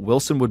now,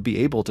 Wilson would be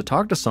able to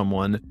talk to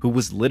someone who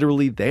was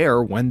literally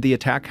there when the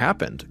attack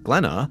happened,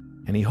 Glenna,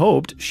 and he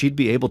hoped she'd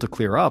be able to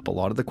clear up a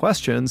lot of the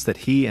questions that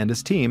he and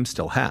his team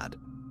still had.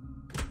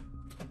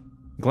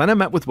 Glenna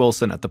met with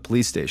Wilson at the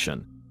police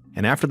station,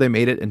 and after they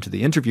made it into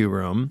the interview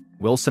room,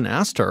 Wilson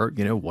asked her,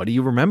 what do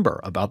you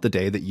remember about the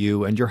day that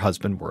you and your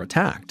husband were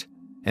attacked?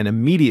 And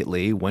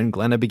immediately, when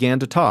Glenna began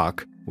to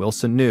talk,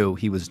 Wilson knew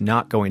he was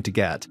not going to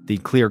get the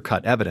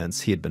clear-cut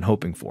evidence he had been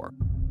hoping for.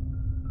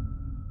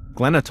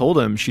 Glenna told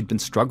him she'd been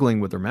struggling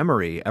with her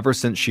memory ever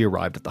since she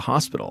arrived at the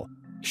hospital.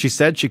 She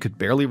said she could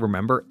barely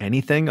remember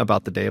anything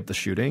about the day of the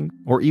shooting,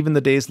 or even the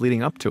days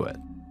leading up to it.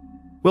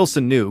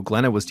 Wilson knew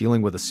Glenna was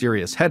dealing with a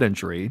serious head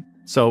injury,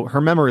 so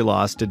her memory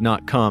loss did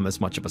not come as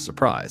much of a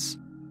surprise.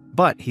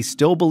 But he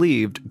still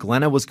believed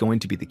Glenna was going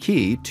to be the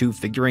key to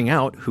figuring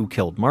out who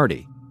killed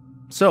Marty.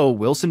 So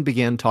Wilson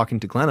began talking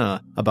to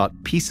Glenna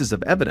about pieces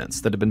of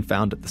evidence that had been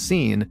found at the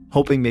scene,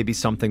 hoping maybe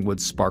something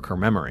would spark her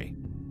memory.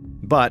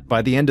 But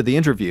by the end of the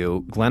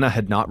interview, Glenna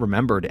had not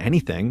remembered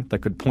anything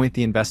that could point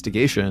the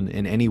investigation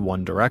in any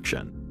one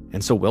direction,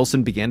 and so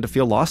Wilson began to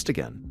feel lost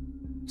again.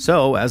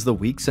 So, as the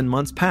weeks and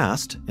months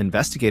passed,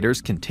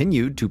 investigators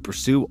continued to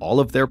pursue all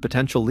of their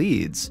potential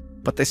leads,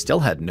 but they still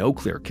had no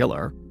clear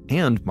killer,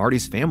 and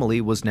Marty's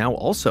family was now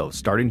also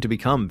starting to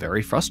become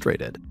very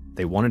frustrated.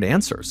 They wanted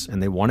answers,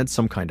 and they wanted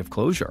some kind of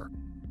closure.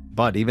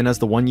 But even as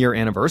the 1-year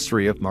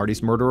anniversary of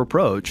Marty's murder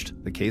approached,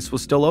 the case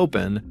was still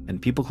open,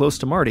 and people close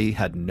to Marty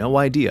had no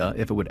idea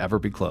if it would ever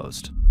be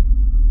closed.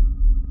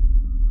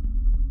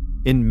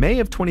 In May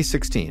of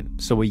 2016,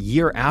 so a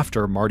year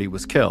after Marty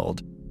was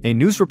killed, a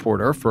news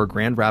reporter for a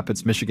Grand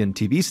Rapids, Michigan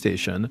TV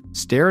station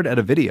stared at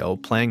a video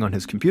playing on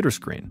his computer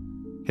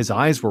screen. His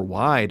eyes were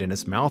wide and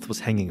his mouth was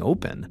hanging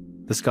open.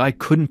 This guy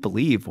couldn't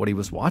believe what he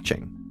was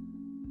watching.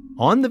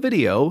 On the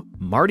video,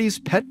 Marty's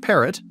pet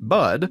parrot,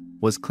 Bud,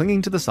 was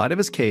clinging to the side of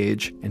his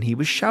cage, and he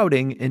was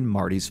shouting in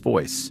Marty's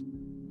voice.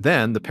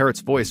 Then the parrot's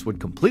voice would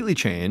completely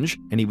change,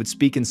 and he would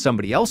speak in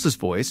somebody else's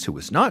voice who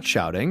was not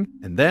shouting,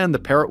 and then the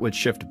parrot would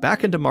shift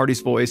back into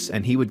Marty's voice,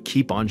 and he would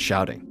keep on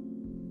shouting.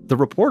 The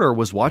reporter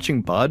was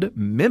watching Bud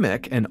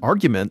mimic an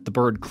argument the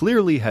bird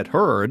clearly had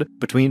heard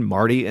between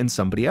Marty and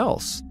somebody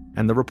else,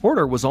 and the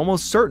reporter was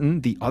almost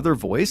certain the other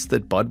voice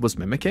that Bud was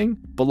mimicking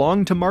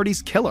belonged to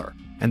Marty's killer,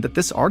 and that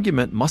this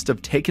argument must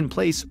have taken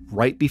place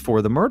right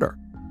before the murder.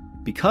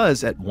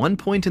 Because at one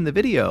point in the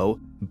video,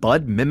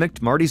 Bud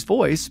mimicked Marty's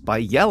voice by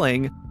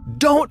yelling,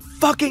 "Don't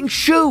fucking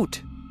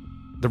shoot!"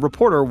 The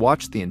reporter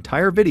watched the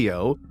entire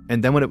video,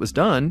 and then when it was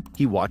done,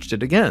 he watched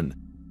it again.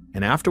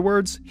 And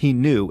afterwards, he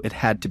knew it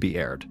had to be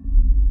aired.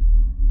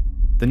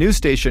 The news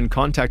station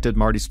contacted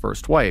Marty's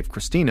first wife,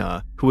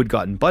 Christina, who had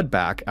gotten Bud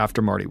back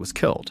after Marty was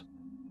killed.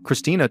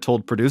 Christina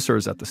told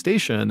producers at the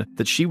station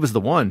that she was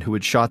the one who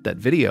had shot that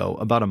video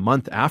about a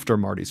month after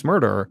Marty's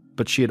murder,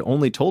 but she had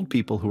only told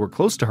people who were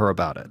close to her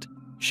about it.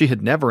 She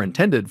had never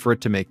intended for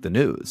it to make the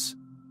news.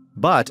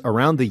 But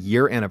around the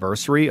year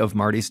anniversary of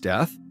Marty's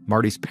death,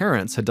 Marty's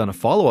parents had done a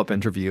follow-up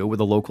interview with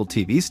a local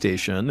TV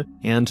station,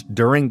 and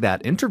during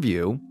that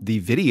interview, the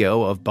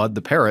video of Bud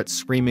the Parrot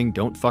screaming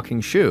 "Don't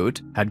fucking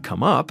shoot" had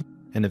come up,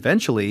 and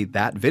eventually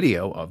that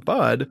video of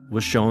Bud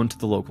was shown to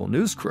the local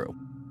news crew.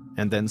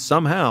 And then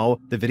somehow,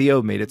 the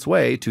video made its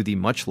way to the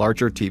much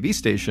larger TV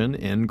station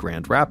in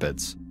Grand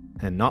Rapids.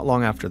 And not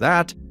long after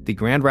that, the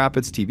Grand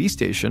Rapids TV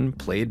station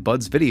played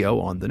Bud's video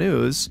on the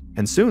news,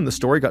 and soon the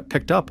story got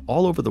picked up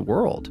all over the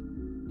world.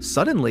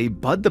 Suddenly,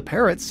 Bud the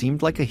Parrot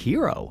seemed like a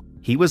hero.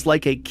 He was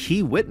like a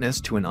key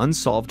witness to an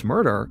unsolved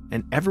murder,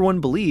 and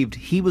everyone believed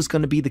he was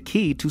going to be the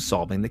key to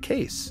solving the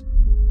case.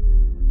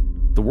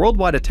 The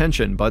worldwide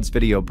attention Bud's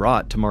video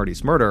brought to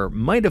Marty's murder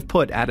might have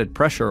put added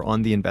pressure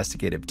on the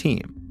investigative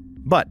team,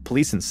 but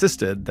police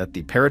insisted that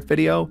the parrot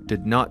video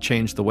did not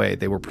change the way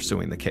they were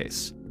pursuing the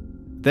case.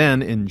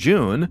 Then, in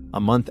June, a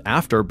month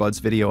after Bud's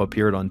video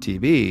appeared on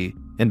TV,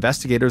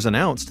 investigators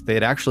announced they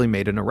had actually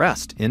made an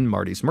arrest in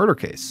Marty's murder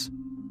case.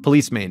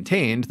 Police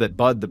maintained that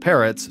Bud the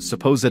Parrot's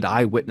supposed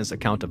eyewitness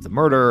account of the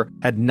murder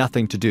had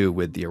nothing to do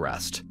with the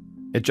arrest.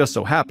 It just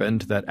so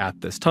happened that at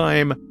this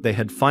time, they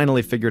had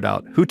finally figured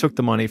out who took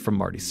the money from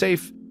Marty's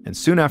safe, and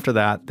soon after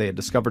that, they had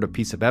discovered a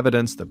piece of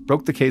evidence that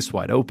broke the case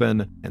wide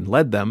open and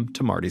led them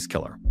to Marty's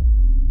killer.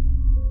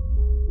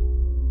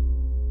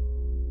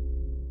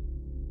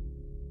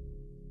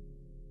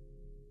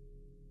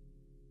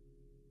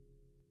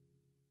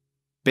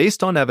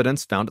 Based on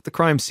evidence found at the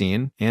crime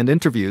scene and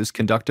interviews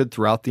conducted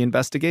throughout the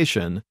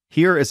investigation,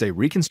 here is a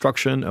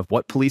reconstruction of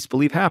what police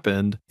believe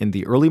happened in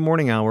the early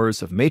morning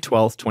hours of May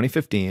 12,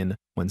 2015,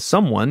 when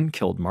someone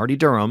killed Marty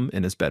Durham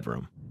in his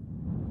bedroom.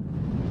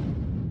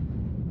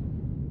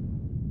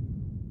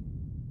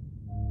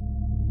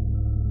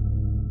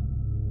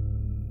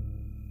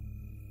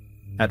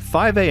 At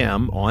 5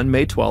 a.m. on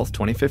May 12,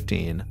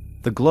 2015,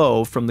 the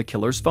glow from the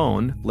killer's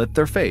phone lit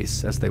their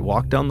face as they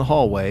walked down the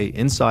hallway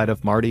inside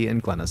of Marty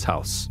and Glenna's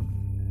house.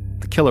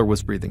 The killer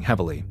was breathing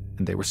heavily,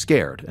 and they were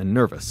scared and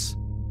nervous,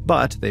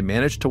 but they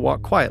managed to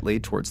walk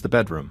quietly towards the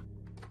bedroom.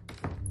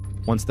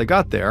 Once they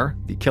got there,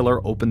 the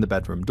killer opened the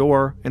bedroom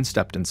door and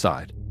stepped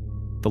inside.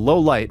 The low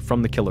light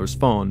from the killer's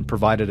phone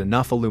provided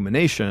enough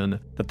illumination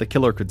that the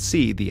killer could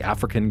see the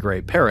African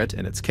gray parrot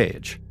in its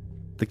cage.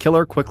 The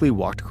killer quickly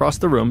walked across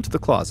the room to the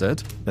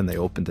closet, then they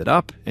opened it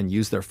up and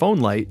used their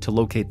phone light to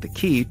locate the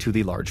key to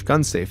the large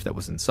gun safe that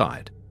was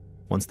inside.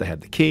 Once they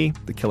had the key,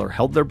 the killer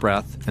held their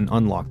breath and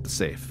unlocked the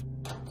safe.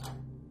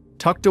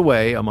 Tucked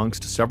away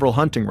amongst several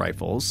hunting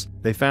rifles,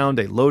 they found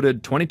a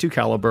loaded .22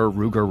 caliber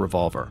Ruger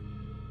revolver.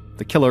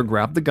 The killer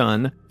grabbed the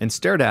gun and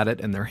stared at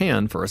it in their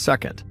hand for a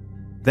second.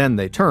 Then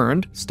they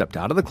turned, stepped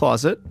out of the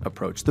closet,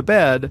 approached the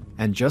bed,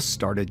 and just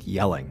started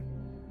yelling.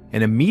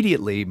 And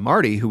immediately,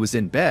 Marty, who was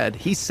in bed,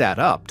 he sat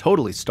up,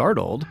 totally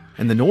startled,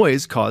 and the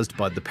noise caused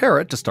Bud the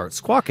Parrot to start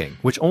squawking,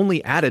 which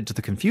only added to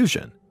the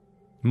confusion.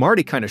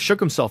 Marty kind of shook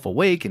himself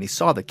awake and he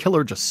saw the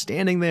killer just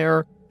standing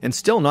there, and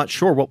still not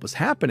sure what was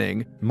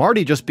happening,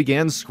 Marty just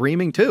began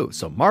screaming too,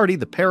 so Marty,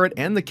 the parrot,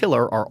 and the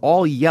killer are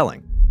all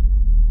yelling.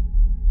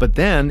 But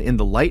then, in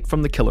the light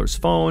from the killer's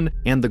phone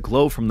and the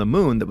glow from the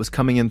moon that was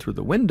coming in through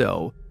the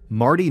window,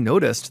 Marty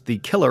noticed the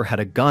killer had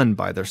a gun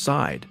by their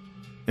side.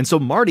 And so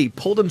Marty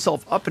pulled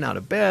himself up and out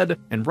of bed,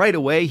 and right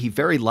away he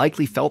very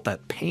likely felt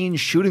that pain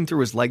shooting through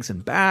his legs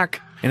and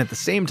back, and at the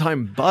same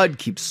time Bud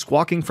keeps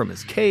squawking from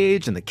his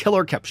cage, and the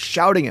killer kept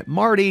shouting at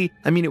Marty.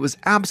 I mean, it was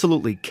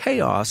absolutely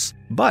chaos,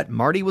 but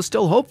Marty was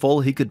still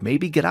hopeful he could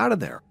maybe get out of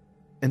there.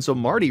 And so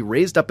Marty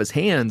raised up his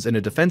hands in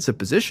a defensive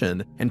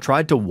position and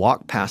tried to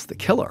walk past the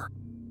killer.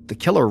 The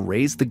killer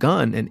raised the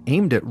gun and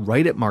aimed it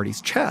right at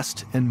Marty's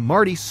chest, and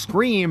Marty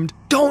screamed,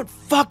 "Don't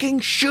fucking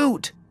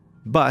shoot!"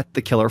 But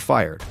the killer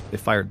fired. They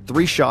fired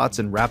 3 shots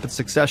in rapid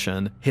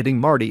succession, hitting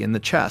Marty in the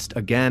chest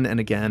again and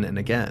again and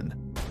again.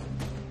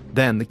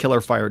 Then the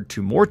killer fired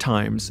 2 more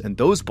times, and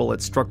those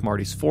bullets struck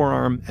Marty's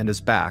forearm and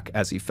his back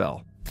as he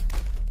fell.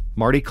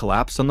 Marty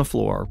collapsed on the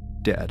floor,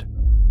 dead.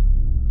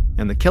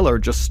 And the killer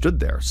just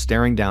stood there,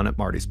 staring down at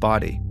Marty's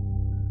body.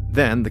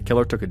 Then the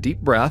killer took a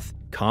deep breath,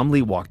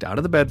 calmly walked out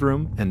of the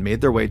bedroom, and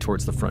made their way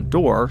towards the front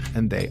door,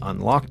 and they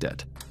unlocked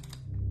it.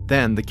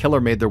 Then the killer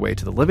made their way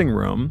to the living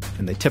room,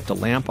 and they tipped a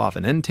lamp off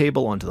an end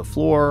table onto the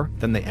floor.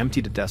 Then they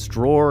emptied a desk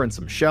drawer and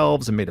some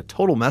shelves and made a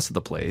total mess of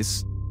the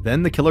place.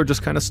 Then the killer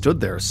just kind of stood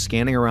there,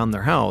 scanning around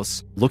their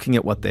house, looking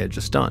at what they had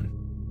just done.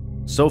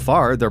 So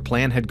far, their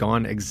plan had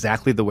gone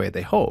exactly the way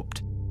they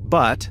hoped,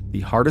 but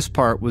the hardest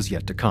part was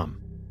yet to come.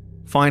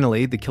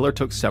 Finally, the killer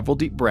took several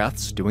deep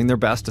breaths, doing their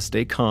best to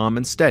stay calm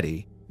and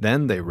steady.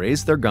 Then they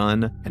raised their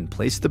gun and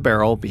placed the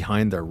barrel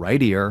behind their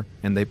right ear,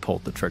 and they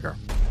pulled the trigger.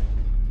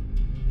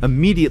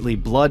 Immediately,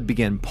 blood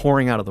began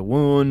pouring out of the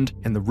wound,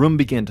 and the room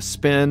began to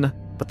spin,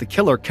 but the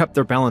killer kept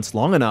their balance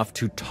long enough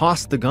to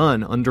toss the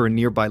gun under a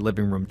nearby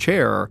living room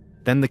chair.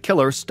 Then the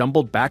killer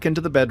stumbled back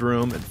into the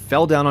bedroom and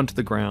fell down onto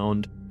the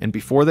ground, and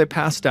before they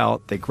passed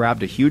out, they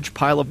grabbed a huge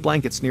pile of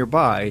blankets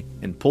nearby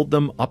and pulled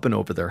them up and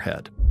over their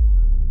head.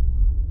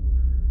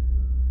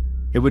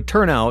 It would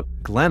turn out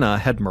Glenna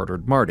had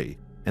murdered Marty,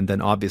 and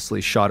then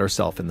obviously shot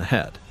herself in the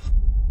head.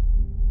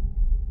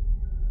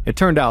 It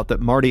turned out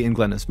that Marty and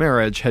Glenna's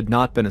marriage had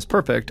not been as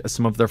perfect as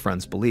some of their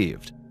friends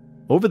believed.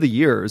 Over the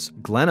years,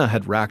 Glenna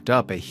had racked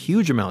up a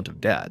huge amount of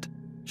debt.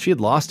 She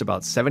had lost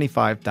about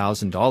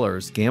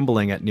 $75,000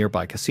 gambling at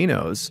nearby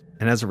casinos,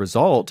 and as a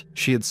result,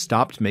 she had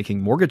stopped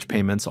making mortgage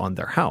payments on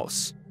their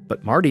house.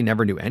 But Marty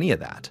never knew any of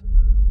that.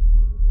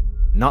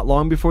 Not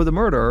long before the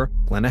murder,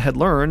 Glenna had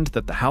learned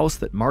that the house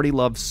that Marty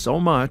loved so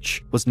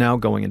much was now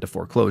going into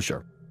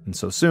foreclosure, and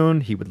so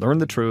soon he would learn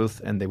the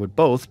truth and they would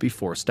both be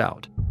forced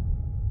out.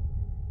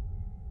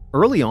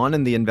 Early on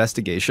in the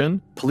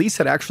investigation, police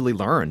had actually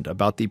learned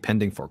about the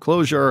pending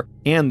foreclosure,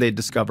 and they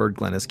discovered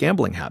Glenna's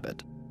gambling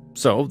habit.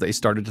 So they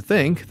started to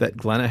think that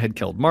Glenna had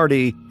killed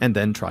Marty and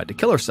then tried to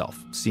kill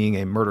herself, seeing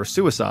a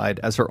murder-suicide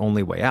as her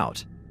only way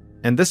out.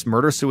 And this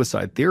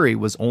murder-suicide theory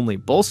was only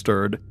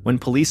bolstered when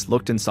police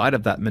looked inside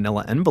of that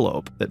manila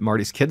envelope that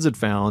Marty's kids had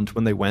found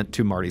when they went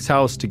to Marty's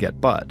house to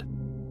get Bud.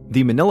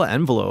 The manila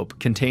envelope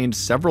contained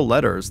several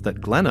letters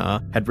that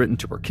Glenna had written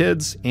to her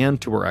kids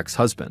and to her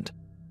ex-husband.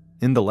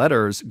 In the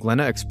letters,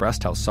 Glenna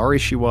expressed how sorry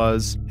she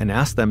was and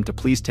asked them to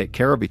please take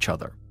care of each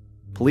other.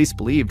 Police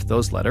believed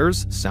those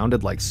letters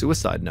sounded like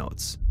suicide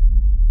notes.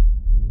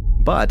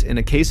 But in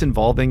a case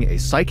involving a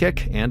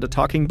psychic and a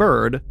talking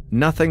bird,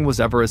 nothing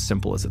was ever as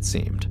simple as it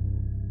seemed.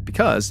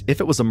 Because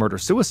if it was a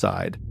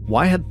murder-suicide,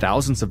 why had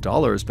thousands of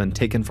dollars been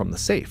taken from the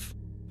safe?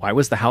 Why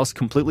was the house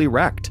completely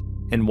wrecked?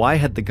 And why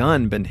had the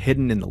gun been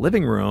hidden in the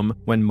living room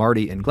when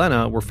Marty and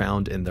Glenna were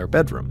found in their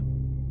bedroom?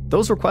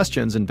 Those were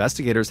questions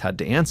investigators had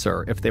to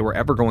answer if they were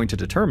ever going to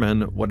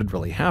determine what had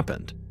really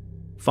happened.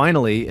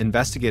 Finally,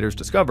 investigators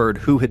discovered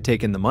who had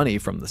taken the money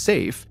from the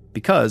safe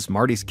because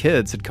Marty's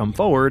kids had come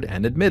forward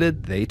and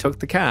admitted they took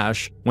the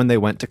cash when they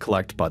went to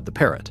collect Bud the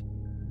parrot.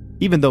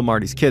 Even though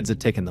Marty's kids had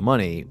taken the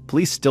money,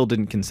 police still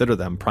didn't consider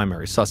them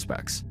primary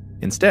suspects.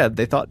 Instead,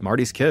 they thought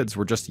Marty's kids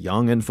were just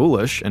young and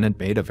foolish and had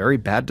made a very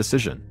bad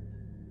decision.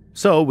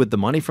 So, with the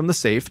money from the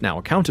safe now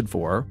accounted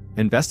for,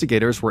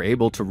 investigators were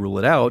able to rule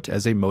it out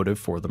as a motive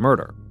for the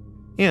murder.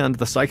 And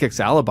the psychic's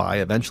alibi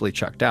eventually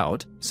checked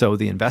out, so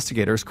the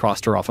investigators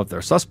crossed her off of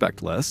their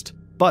suspect list,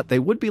 but they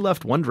would be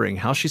left wondering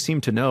how she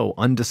seemed to know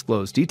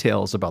undisclosed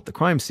details about the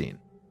crime scene.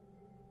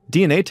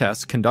 DNA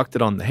tests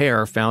conducted on the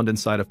hair found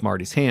inside of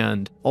Marty's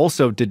hand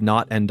also did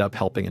not end up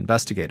helping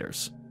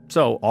investigators.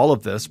 So all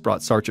of this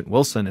brought Sergeant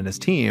Wilson and his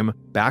team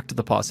back to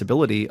the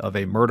possibility of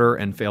a murder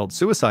and failed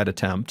suicide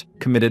attempt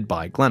committed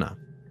by Glenna.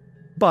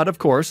 But of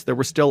course, there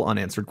were still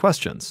unanswered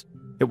questions.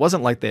 It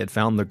wasn't like they had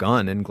found the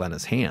gun in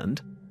Glenna's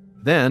hand.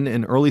 Then,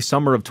 in early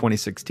summer of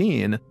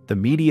 2016, the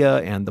media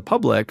and the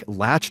public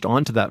latched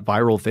onto that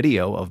viral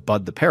video of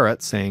Bud the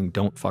parrot saying,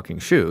 "Don't fucking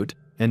shoot,"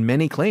 and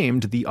many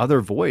claimed the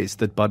other voice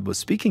that Bud was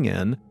speaking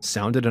in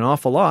sounded an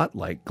awful lot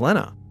like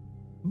Glenna.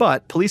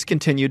 But police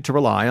continued to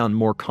rely on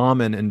more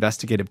common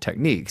investigative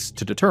techniques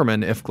to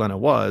determine if Glenna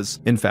was,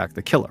 in fact,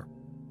 the killer.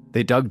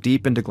 They dug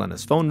deep into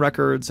Glenna's phone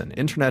records and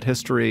internet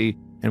history,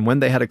 and when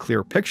they had a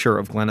clear picture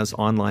of Glenna's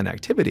online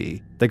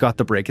activity, they got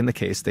the break in the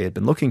case they had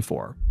been looking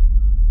for.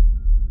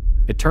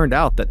 It turned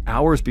out that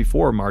hours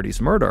before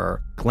Marty's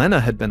murder, Glenna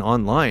had been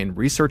online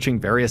researching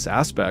various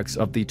aspects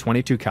of the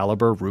 .22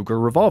 caliber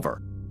Ruger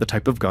revolver, the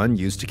type of gun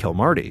used to kill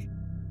Marty.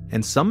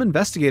 And some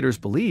investigators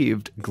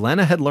believed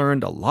Glenna had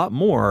learned a lot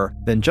more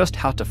than just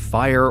how to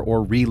fire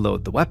or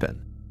reload the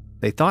weapon.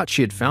 They thought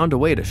she had found a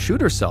way to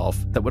shoot herself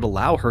that would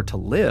allow her to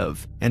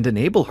live and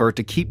enable her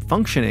to keep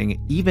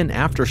functioning even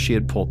after she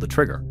had pulled the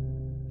trigger.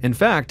 In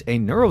fact, a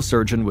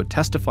neurosurgeon would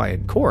testify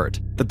in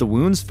court that the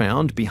wounds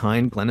found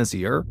behind Glenna's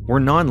ear were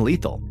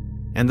non-lethal,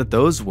 and that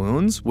those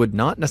wounds would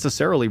not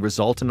necessarily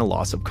result in a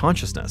loss of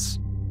consciousness.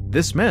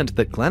 This meant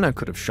that Glenna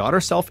could have shot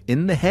herself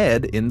in the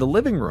head in the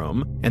living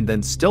room and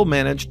then still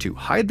managed to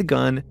hide the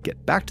gun,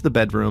 get back to the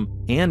bedroom,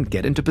 and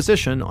get into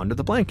position under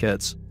the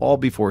blankets, all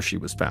before she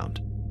was found.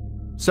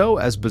 So,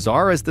 as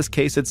bizarre as this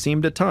case had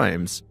seemed at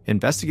times,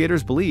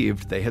 investigators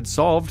believed they had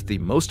solved the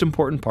most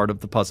important part of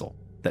the puzzle,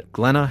 that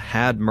Glenna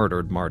had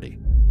murdered Marty.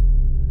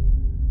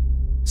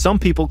 Some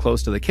people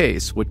close to the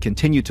case would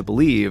continue to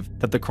believe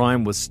that the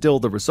crime was still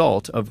the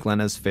result of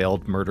Glenna's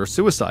failed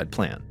murder-suicide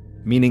plan,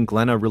 meaning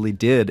Glenna really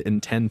did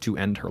intend to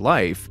end her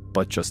life,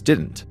 but just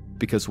didn't,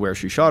 because where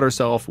she shot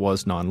herself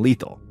was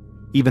non-lethal,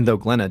 even though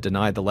Glenna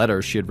denied the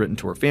letters she had written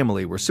to her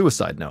family were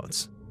suicide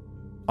notes.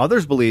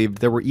 Others believed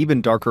there were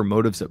even darker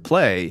motives at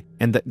play,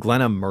 and that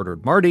Glenna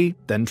murdered Marty,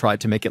 then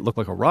tried to make it look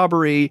like a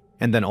robbery,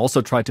 and then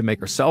also tried to make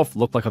herself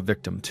look like a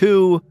victim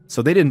too,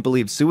 so they didn't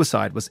believe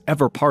suicide was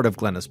ever part of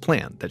Glenna's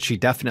plan, that she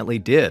definitely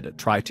did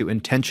try to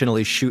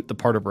intentionally shoot the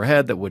part of her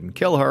head that wouldn't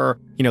kill her.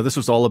 This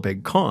was all a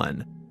big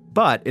con.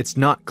 But it's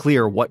not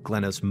clear what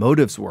Glenna's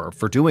motives were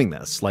for doing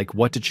this. Like,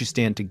 what did she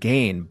stand to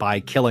gain by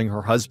killing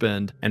her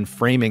husband and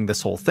framing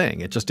this whole thing?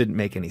 It just didn't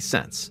make any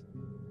sense.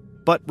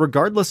 But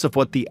regardless of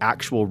what the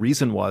actual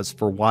reason was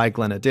for why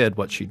Glenna did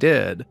what she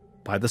did,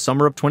 by the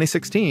summer of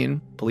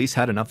 2016, police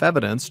had enough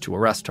evidence to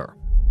arrest her.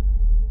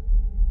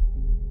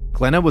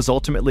 Glenna was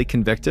ultimately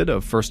convicted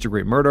of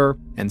first-degree murder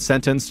and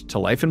sentenced to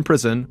life in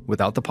prison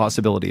without the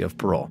possibility of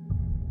parole.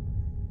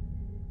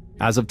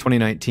 As of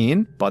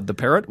 2019, Bud the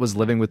parrot was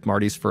living with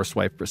Marty's first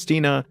wife,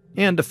 Christina,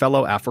 and a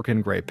fellow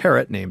African gray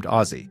parrot named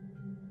Ozzy.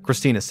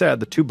 Christina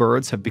said the two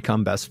birds have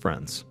become best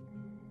friends.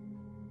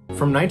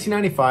 From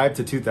 1995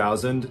 to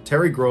 2000,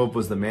 Terry Grove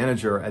was the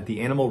manager at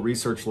the Animal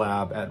Research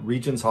Lab at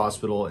Regions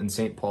Hospital in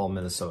St. Paul,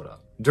 Minnesota.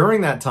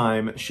 During that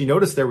time, she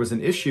noticed there was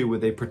an issue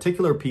with a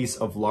particular piece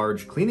of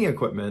large cleaning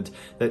equipment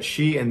that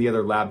she and the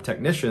other lab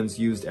technicians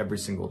used every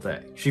single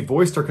day. She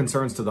voiced her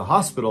concerns to the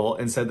hospital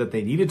and said that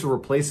they needed to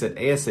replace it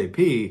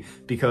ASAP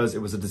because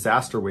it was a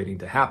disaster waiting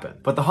to happen.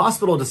 But the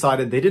hospital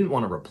decided they didn't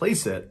want to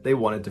replace it, they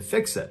wanted to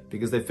fix it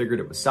because they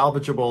figured it was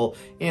salvageable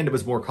and it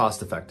was more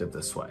cost-effective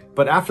this way.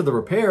 But after the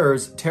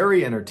repairs,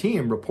 Terry and her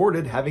team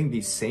reported having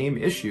the same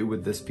issue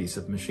with this piece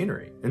of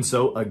machinery. And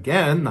so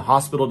again, the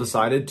hospital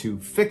decided to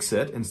fix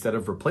it instead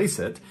of replace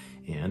it,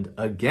 and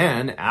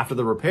again, after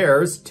the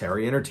repairs,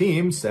 Terry and her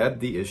team said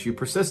the issue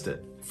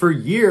persisted. For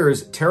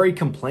years, Terry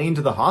complained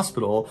to the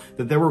hospital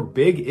that there were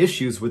big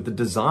issues with the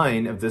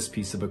design of this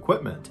piece of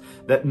equipment,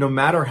 that no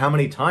matter how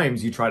many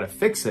times you try to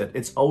fix it,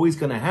 it's always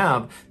going to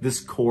have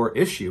this core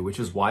issue, which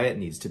is why it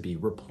needs to be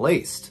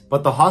replaced.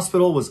 But the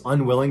hospital was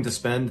unwilling to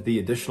spend the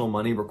additional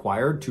money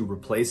required to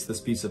replace this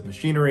piece of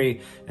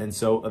machinery, and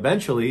so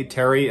eventually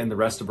Terry and the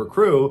rest of her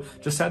crew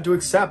just had to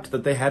accept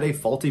that they had a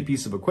faulty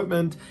piece of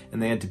equipment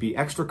and they had to be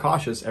extra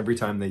cautious every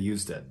time they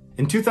used it.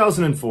 In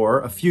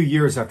 2004, a few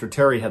years after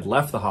Terry had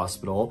left the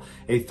hospital,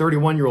 a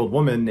 31-year-old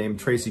woman named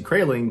Tracy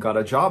Kraling got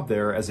a job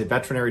there as a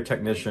veterinary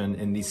technician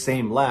in the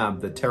same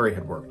lab that Terry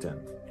had worked in.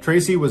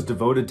 Tracy was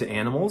devoted to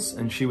animals,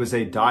 and she was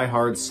a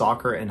die-hard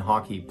soccer and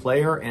hockey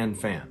player and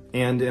fan.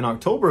 And in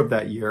October of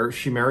that year,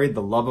 she married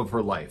the love of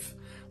her life.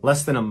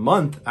 Less than a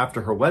month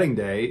after her wedding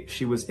day,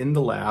 she was in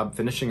the lab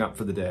finishing up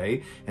for the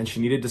day, and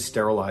she needed to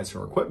sterilize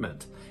her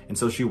equipment. And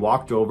so she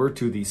walked over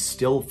to the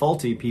still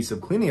faulty piece of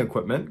cleaning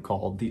equipment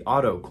called the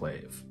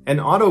autoclave. An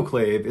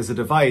autoclave is a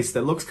device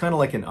that looks kind of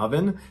like an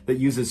oven that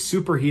uses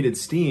superheated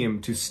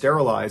steam to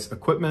sterilize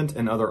equipment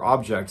and other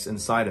objects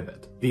inside of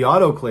it. The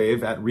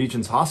autoclave at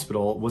Regions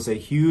Hospital was a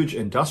huge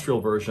industrial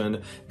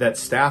version that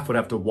staff would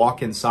have to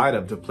walk inside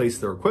of to place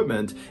their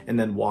equipment and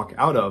then walk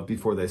out of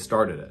before they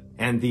started it.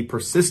 And the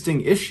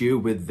persisting issue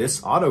with this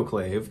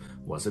autoclave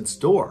was its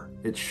door.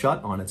 It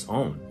shut on its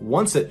own.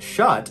 Once it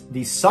shut,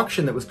 the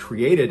suction that was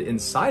created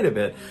inside of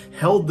it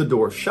held the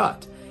door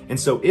shut. And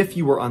so if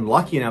you were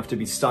unlucky enough to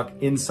be stuck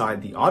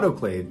inside the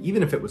autoclave,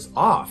 even if it was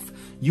off,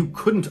 you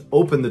couldn't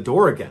open the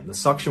door again. The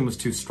suction was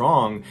too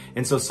strong,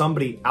 and so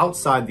somebody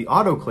outside the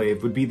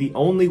autoclave would be the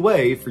only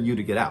way for you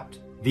to get out.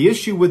 The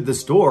issue with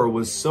this door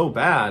was so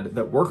bad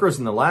that workers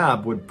in the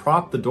lab would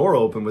prop the door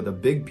open with a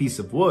big piece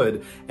of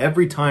wood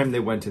every time they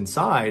went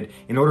inside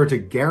in order to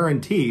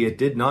guarantee it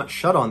did not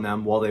shut on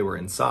them while they were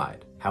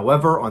inside.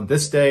 However, on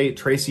this day,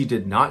 Tracy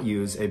did not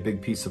use a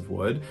big piece of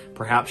wood.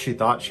 Perhaps she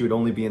thought she would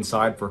only be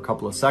inside for a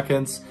couple of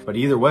seconds, but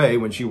either way,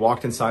 when she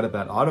walked inside of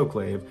that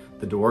autoclave,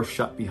 the door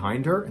shut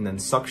behind her and then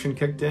suction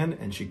kicked in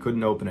and she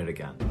couldn't open it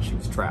again. She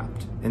was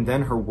trapped. And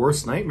then her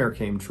worst nightmare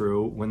came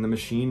true when the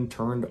machine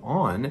turned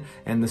on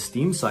and the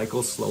steam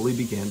cycle slowly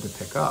began to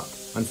pick up.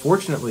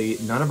 Unfortunately,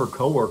 none of her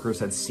coworkers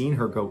had seen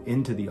her go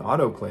into the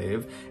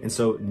autoclave, and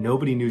so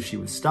nobody knew she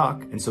was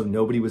stuck, and so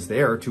nobody was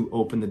there to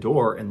open the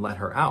door and let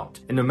her out.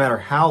 And no matter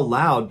how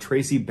loud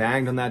Tracy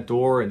banged on that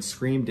door and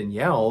screamed and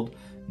yelled,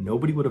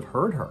 nobody would have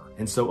heard her.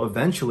 And so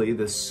eventually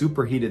this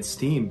superheated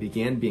steam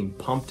began being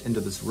pumped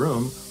into this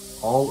room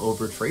all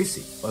over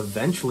Tracy.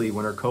 Eventually,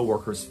 when her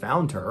coworkers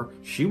found her,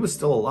 she was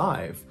still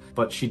alive,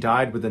 but she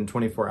died within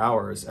 24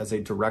 hours as a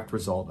direct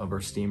result of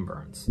her steam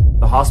burns.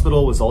 The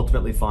hospital was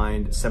ultimately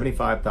fined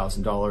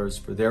 $75,000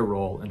 for their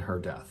role in her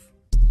death.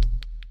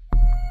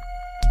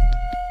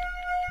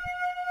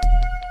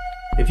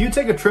 If you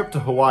take a trip to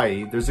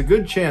Hawaii, there's a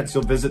good chance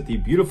you'll visit the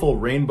beautiful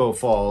Rainbow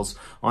Falls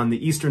on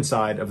the eastern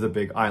side of the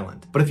Big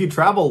Island. But if you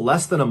travel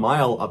less than a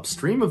mile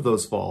upstream of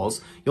those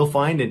falls, you'll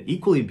find an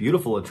equally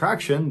beautiful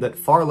attraction that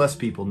far less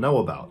people know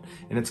about,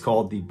 and it's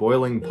called the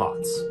Boiling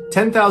Pots.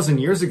 10,000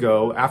 years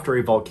ago, after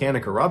a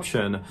volcanic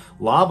eruption,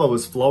 lava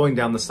was flowing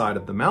down the side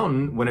of the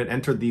mountain when it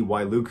entered the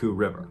Wailuku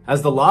River.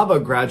 As the lava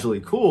gradually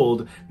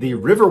cooled, the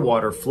river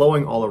water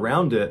flowing all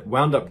around it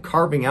wound up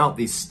carving out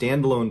these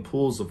standalone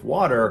pools of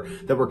water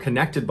that were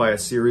connected by a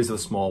series of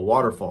small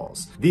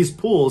waterfalls. These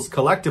pools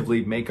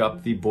collectively make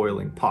up the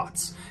boiling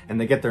pots, and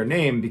they get their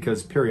name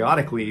because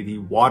periodically the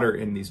water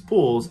in these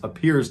pools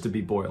appears to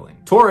be boiling.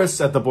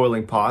 Tourists at the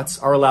boiling pots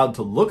are allowed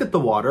to look at the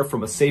water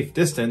from a safe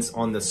distance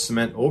on the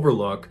cement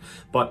overlook,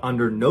 but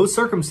under no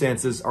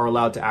circumstances are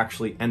allowed to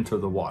actually enter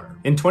the water.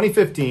 In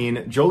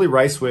 2015, Jolie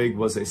Ricewig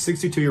was a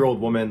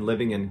 62-year-old woman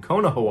living in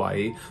Kona,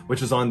 Hawaii,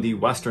 which is on the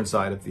western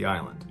side of the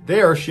island.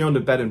 There, she owned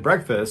a bed and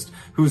breakfast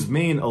whose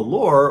main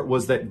allure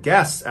was that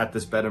guests at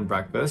this bed and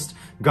breakfast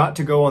got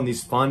to go on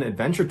these fun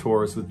adventure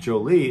tours with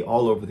Jolie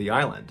all over the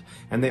island.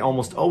 And they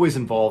almost always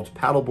involved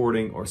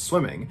paddleboarding or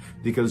swimming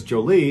because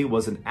Jolie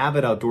was an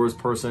avid outdoors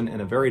person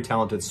and a very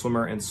talented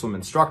swimmer and swim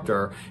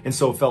instructor, and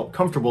so felt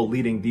comfortable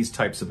leading these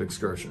types of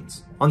excursions.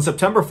 excursions. On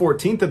September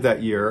 14th of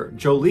that year,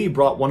 Jolie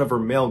brought one of her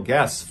male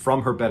guests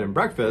from her bed and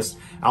breakfast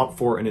out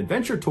for an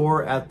adventure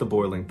tour at the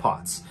Boiling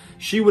Pots.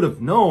 She would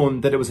have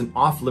known that it was an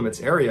off-limits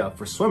area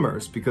for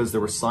swimmers because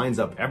there were signs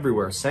up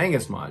everywhere saying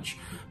as much,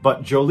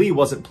 but Jolie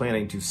wasn't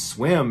planning to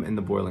swim in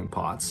the Boiling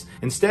Pots.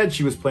 Instead,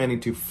 she was planning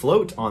to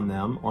float on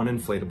them on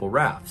inflatable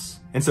rafts.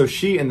 And so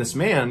she and this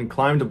man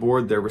climbed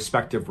aboard their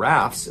respective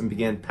rafts and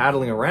began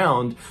paddling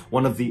around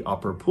one of the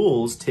upper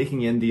pools,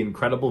 taking in the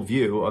incredible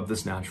view of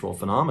this natural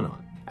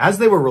phenomenon. As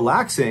they were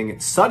relaxing,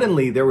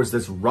 suddenly there was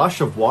this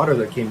rush of water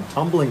that came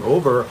tumbling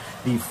over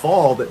the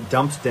fall that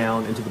dumped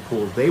down into the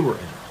pool they were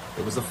in.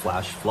 It was a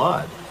flash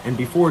flood. And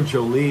before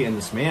Jolie and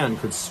this man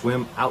could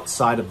swim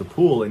outside of the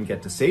pool and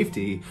get to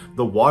safety,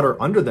 the water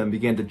under them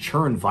began to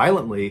churn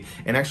violently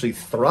and actually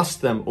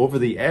thrust them over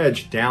the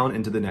edge down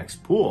into the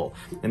next pool.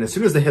 And as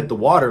soon as they hit the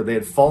water, they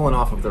had fallen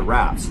off of their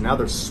rafts. Now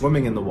they're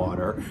swimming in the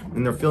water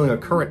and they're feeling a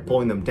current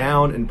pulling them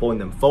down and pulling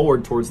them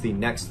forward towards the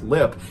next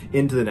lip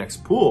into the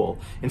next pool.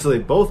 And so they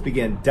both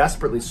began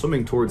desperately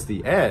swimming towards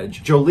the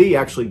edge. Jolie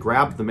actually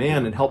grabbed the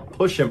man and helped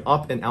push him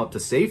up and out to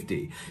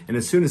safety. And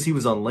as soon as he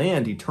was on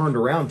land, he turned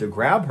around to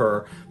grab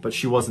her, but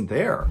she wasn't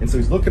there. And so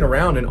he's looking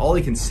around and all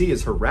he can see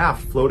is her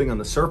raft floating on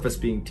the surface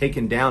being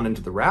taken down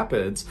into the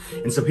rapids.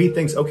 And so he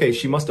thinks, okay,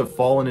 she must have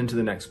fallen into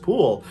the next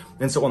pool.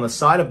 And so on the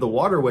side of the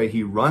waterway,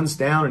 he runs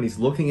down and he's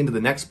looking into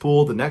the next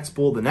pool, the next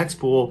pool, the next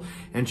pool,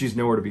 and she's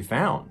nowhere to be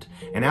found.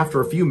 And after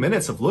a few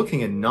minutes of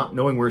looking and not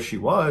knowing where she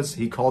was,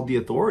 he called the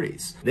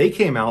authorities. They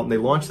came out and they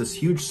launched this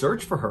huge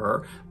search for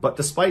her, but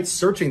despite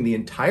searching the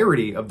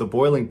entirety of the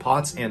Boiling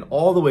Pots and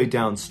all the way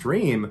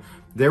downstream,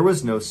 there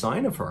was no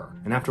sign of her.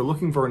 And after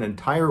looking for an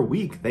entire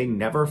week, they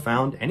never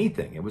found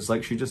anything. It was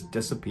like she just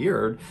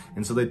disappeared,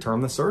 and so they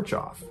turned the search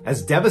off.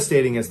 As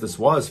devastating as this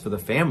was for the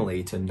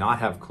family to not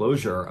have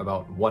closure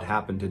about what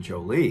happened to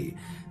Jolie,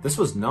 this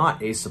was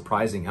not a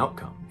surprising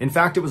outcome. In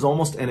fact, it was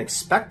almost an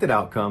expected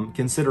outcome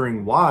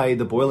considering why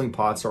the Boiling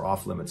Pots are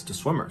off limits to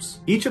swimmers.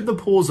 Each of the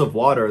pools of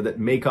water that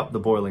make up the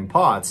Boiling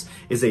Pots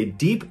is a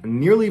deep,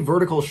 nearly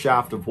vertical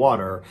shaft of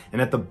water,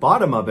 and at the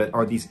bottom of it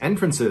are these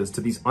entrances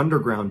to these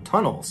underground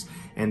tunnels.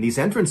 And these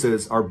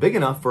entrances are big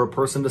enough for a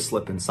person to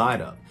slip inside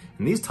of.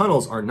 And these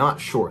tunnels are not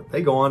short.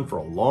 They go on for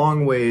a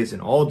long ways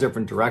in all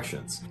different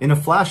directions. In a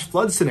flash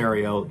flood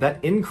scenario,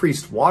 that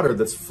increased water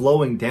that's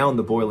flowing down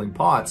the Boiling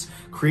Pots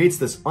creates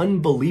this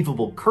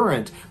unbelievable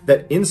current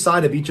that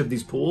inside of each of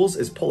these pools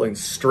is pulling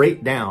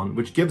straight down,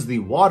 which gives the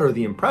water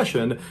the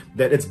impression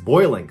that it's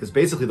boiling, because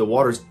basically the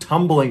water's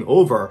tumbling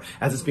over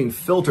as it's being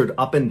filtered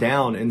up and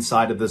down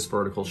inside of this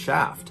vertical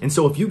shaft. And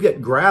so if you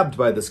get grabbed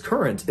by this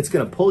current, it's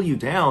going to pull you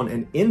down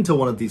and into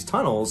one of these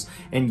tunnels,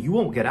 and you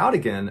won't get out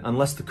again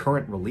unless the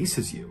current releases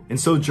you. And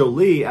so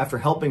Jolie, after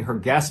helping her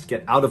guest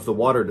get out of the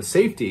water to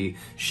safety,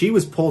 she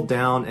was pulled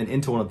down and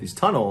into one of these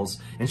tunnels,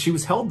 and she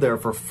was held there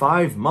for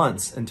 5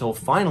 months until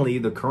finally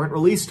the current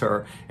released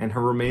her and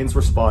her remains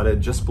were spotted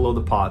just below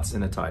the pots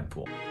in a tide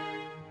pool.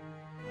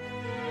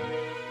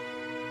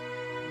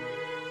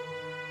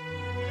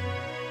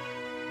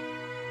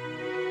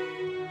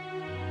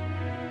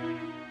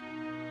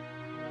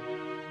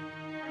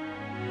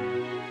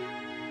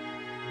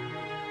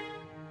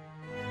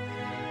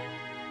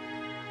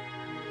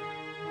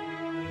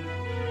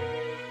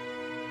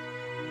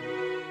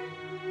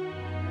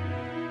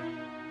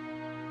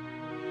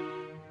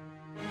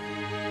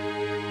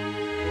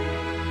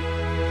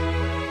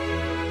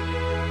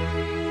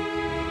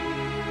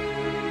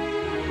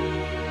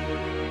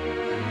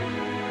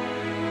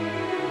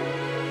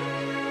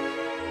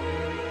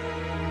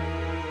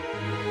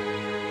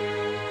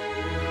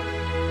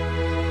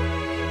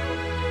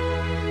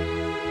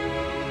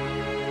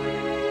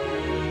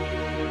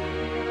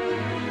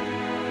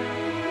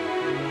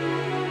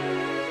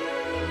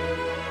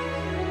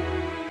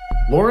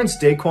 Lawrence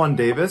Daquan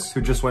Davis,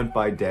 who just went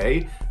by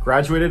Day,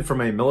 graduated from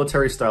a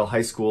military-style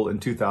high school in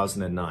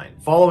 2009.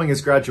 Following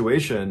his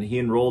graduation, he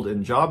enrolled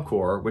in Job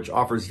Corps, which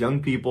offers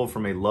young people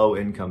from a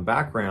low-income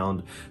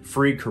background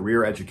free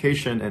career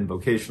education and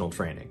vocational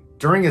training.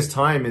 During his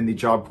time in the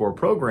Job Corps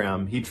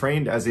program, he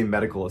trained as a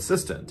medical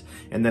assistant,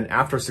 and then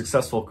after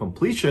successful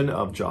completion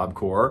of Job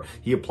Corps,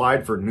 he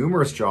applied for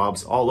numerous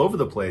jobs all over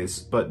the place,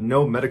 but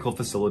no medical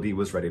facility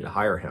was ready to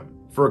hire him.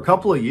 For a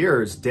couple of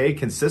years, Day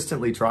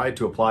consistently tried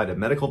to apply to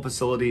medical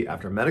facility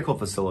after medical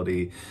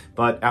facility,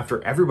 but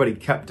after everybody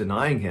kept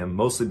denying him,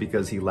 mostly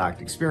because he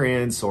lacked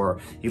experience or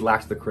he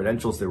lacked the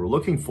credentials they were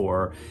looking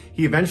for,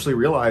 he eventually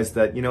realized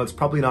that, it's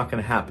probably not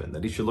going to happen,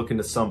 that he should look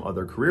into some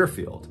other career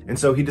field. And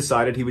so he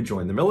decided he would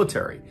join the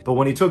military. But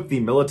when he took the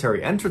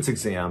military entrance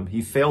exam,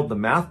 he failed the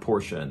math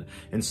portion,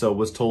 and so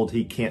was told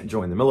he can't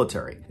join the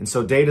military. And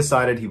so Day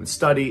decided he would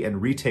study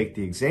and retake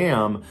the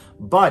exam,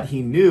 but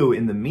he knew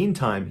in the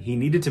meantime he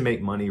needed to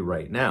make money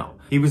right now.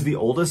 He was the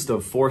oldest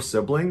of 4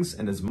 siblings,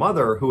 and his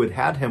mother, who had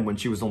had him when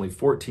she was only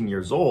 14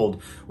 years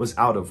old, was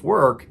out of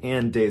work,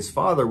 and Day's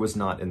father was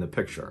not in the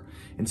picture.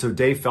 And so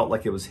Day felt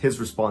like it was his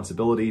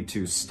responsibility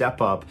to step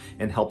up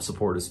and help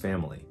support his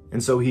family.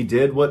 And so he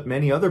did what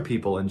many other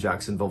people in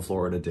Jacksonville,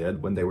 Florida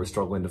did when they were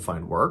struggling to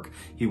find work.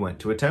 He went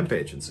to a temp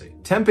agency.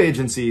 Temp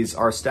agencies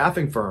are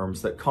staffing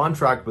firms that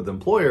contract with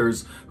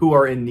employers who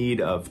are in need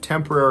of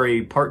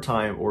temporary,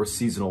 part-time, or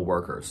seasonal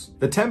workers.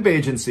 The temp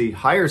agency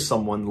hires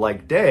someone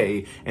like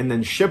Day and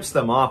then ships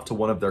them off to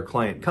one of their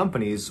client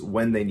companies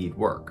when they need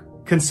work.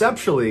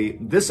 Conceptually,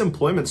 this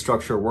employment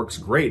structure works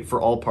great for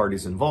all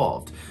parties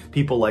involved.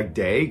 People like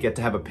Day get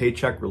to have a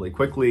paycheck really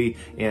quickly,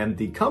 and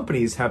the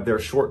companies have their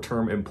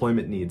short-term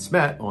employment needs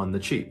met on the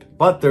cheap.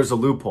 But there's a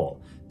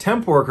loophole.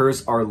 Temp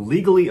workers are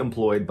legally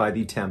employed by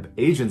the temp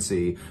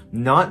agency,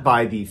 not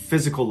by the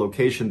physical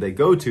location they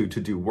go to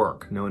do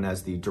work, known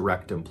as the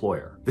direct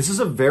employer. This is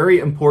a very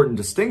important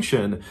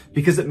distinction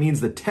because it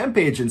means the temp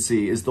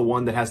agency is the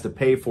one that has to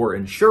pay for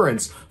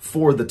insurance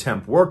for the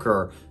temp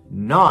worker,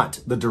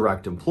 not the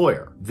direct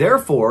employer.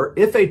 Therefore,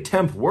 if a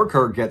temp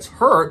worker gets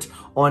hurt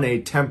on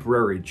a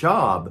temporary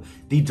job,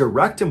 the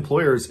direct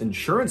employer's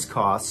insurance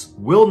costs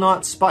will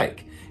not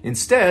spike.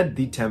 Instead,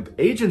 the temp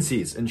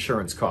agency's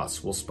insurance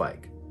costs will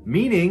spike.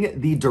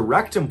 Meaning the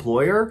direct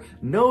employer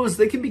knows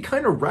they can be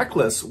kind of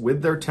reckless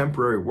with their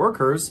temporary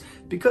workers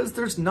because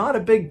there's not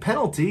a big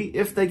penalty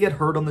if they get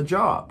hurt on the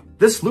job.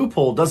 This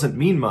loophole doesn't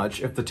mean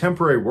much if the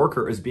temporary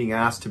worker is being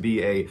asked to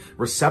be a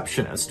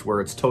receptionist where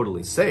it's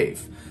totally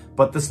safe.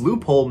 But this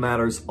loophole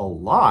matters a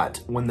lot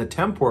when the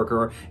temp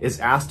worker is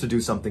asked to do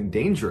something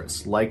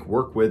dangerous, like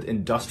work with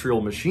industrial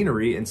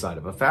machinery inside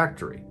of a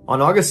factory.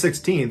 On August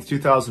 16th,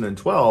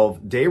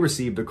 2012, Day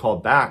received a call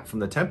back from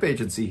the temp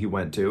agency he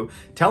went to,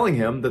 telling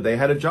him that they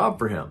had a job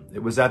for him.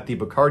 It was at the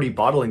Bacardi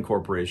Bottling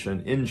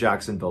Corporation in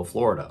Jacksonville,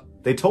 Florida.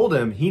 They told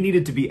him he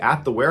needed to be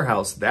at the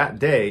warehouse that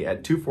day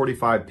at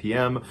 2:45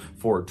 p.m.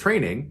 for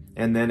training,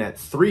 and then at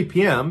 3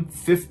 p.m.,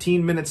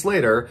 15 minutes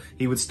later,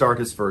 he would start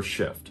his first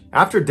shift.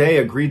 After Day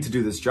agreed to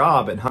do this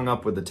job and hung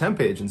up with the temp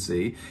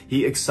agency,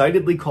 he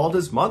excitedly called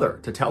his mother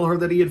to tell her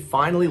that he had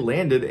finally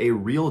landed a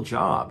real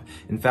job.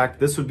 In fact,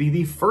 this would be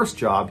the first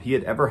job he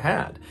had ever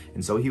had,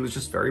 and so he was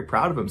just very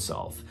proud of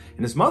himself.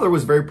 And his mother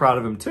was very proud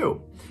of him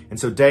too. And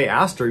so Day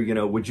asked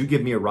her, would you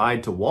give me a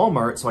ride to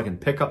Walmart so I can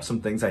pick up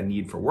some things I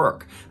need for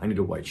work? I need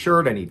a white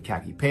shirt, I need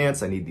khaki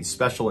pants, I need these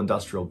special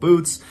industrial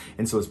boots.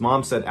 And so his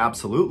mom said,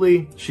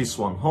 absolutely. She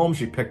swung home,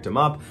 she picked him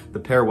up. The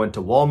pair went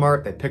to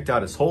Walmart, they picked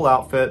out his whole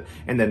outfit.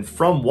 And then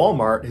from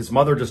Walmart, his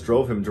mother just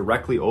drove him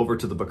directly over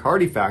to the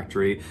Bacardi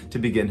factory to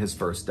begin his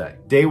first day.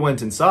 Day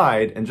went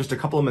inside, and just a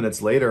couple of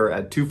minutes later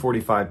at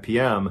 2:45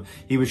 p.m.,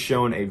 he was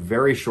shown a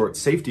very short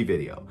safety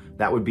video.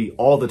 That would be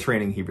all the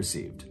training he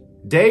received.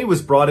 Day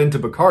was brought into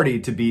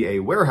Bacardi to be a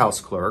warehouse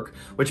clerk,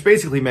 which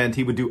basically meant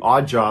he would do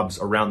odd jobs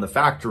around the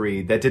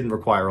factory that didn't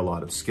require a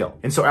lot of skill.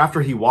 And so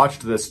after he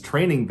watched this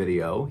training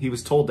video, he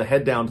was told to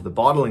head down to the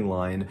bottling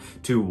line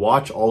to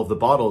watch all of the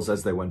bottles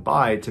as they went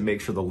by to make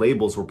sure the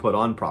labels were put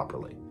on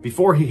properly.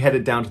 Before he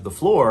headed down to the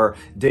floor,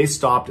 Day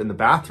stopped in the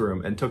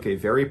bathroom and took a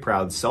very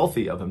proud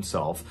selfie of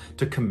himself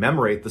to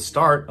commemorate the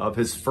start of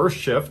his first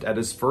shift at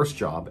his first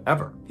job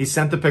ever. He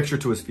sent the picture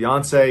to his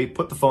fiance,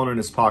 put the phone in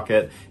his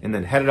pocket, and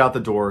then headed out the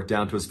door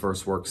down to his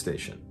first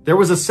workstation. There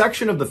was a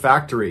section of the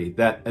factory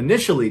that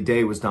initially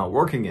Day was not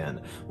working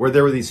in, where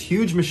there were these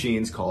huge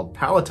machines called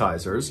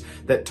palletizers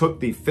that took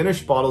the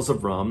finished bottles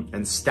of rum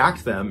and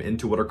stacked them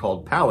into what are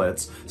called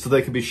pallets so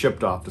they could be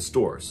shipped off to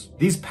stores.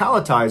 These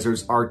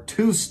palletizers are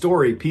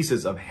two-story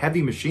pieces of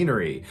heavy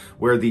machinery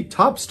where the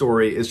top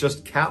story is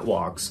just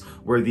catwalks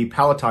where the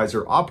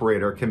palletizer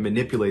operator can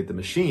manipulate the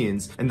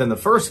machines, and then the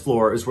first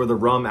floor is where the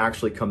rum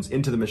actually comes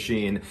into the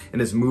machine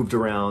and is moved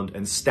around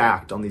and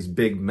stacked on these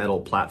big metal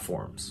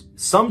platforms.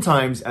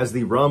 Sometimes as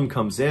the rum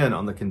comes in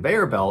on the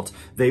conveyor belt,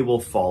 they will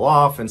fall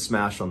off and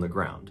smash on the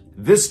ground.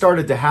 This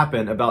started to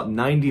happen about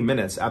 90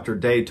 minutes after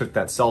Day took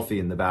that selfie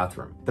in the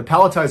bathroom. The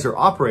palletizer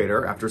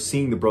operator, after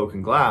seeing the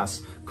broken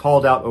glass,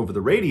 called out over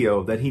the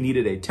radio that he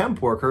needed a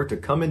temp worker to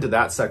come into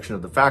that section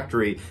of the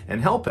factory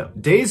and help him.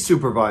 Day's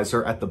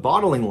supervisor at the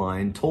bottling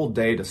line told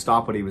Day to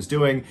stop what he was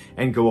doing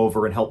and go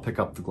over and help pick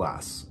up the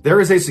glass. There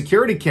is a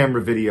security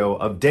camera video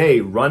of Day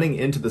running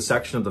into the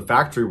section of the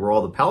factory where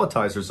all the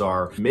palletizers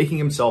are, making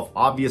himself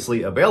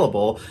obviously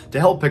available to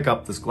help pick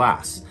up this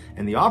glass.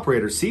 And the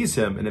operator sees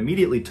him and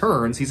immediately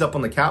turns, he's up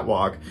on the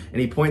catwalk,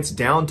 and he points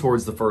down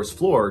towards the first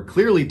floor,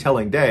 clearly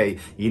telling Day,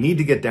 you need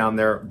to get down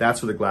there,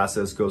 that's where the glass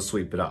is, go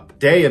sweep it up.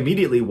 Day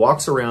immediately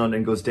walks around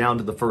and goes down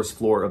to the first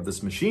floor of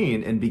this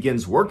machine and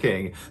begins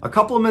working. A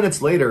couple of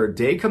minutes later,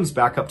 Day comes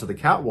back up to the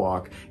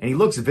catwalk and he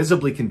looks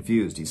visibly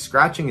confused. He's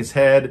scratching his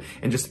head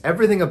and just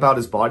everything about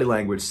his body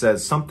language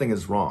says something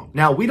is wrong.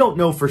 Now, we don't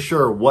know for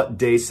sure what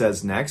Day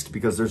says next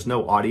because there's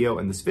no audio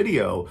in this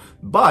video,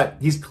 but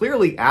he's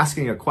clearly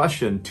asking a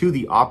question to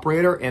the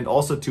operator and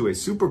also to a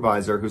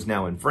supervisor who's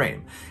now in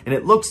frame. And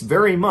it looks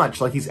very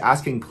much like he's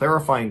asking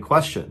clarifying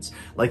questions.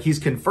 Like he's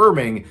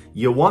confirming,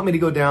 you want me to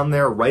go down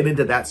there, right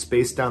into that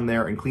space down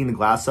there and clean the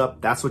glass up?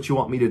 That's what you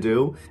want me to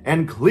do?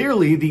 And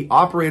clearly the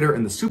operator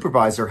and the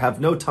supervisor have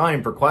no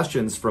time for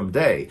questions from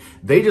Day.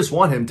 They just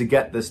want him to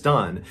get this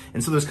done.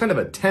 And so there's kind of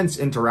a tense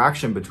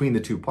interaction between the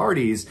two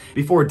parties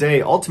before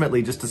Day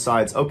ultimately just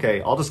decides,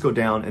 okay, I'll just go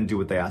down and do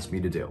what they asked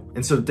me to do.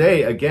 And so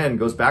Day again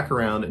goes back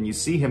around and you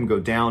see him go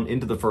down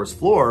into the first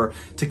floor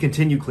to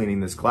continue cleaning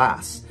this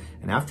glass.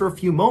 And after a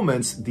few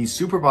moments, the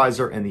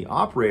supervisor and the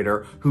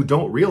operator, who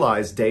don't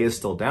realize Day is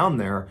still down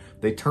there,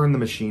 they turn the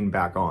machine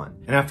back on.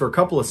 And after a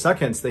couple of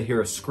seconds, they hear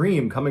a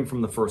scream coming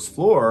from the first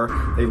floor.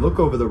 They look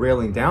over the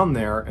railing down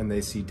there and they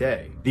see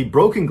Day. The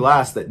broken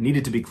glass that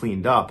needed to be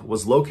cleaned up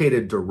was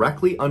located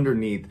directly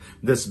underneath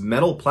this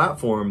metal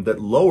platform that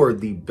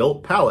lowered the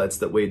built pallets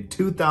that weighed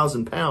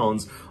 2,000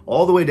 pounds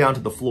all the way down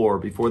to the floor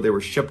before they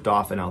were shipped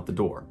off and out the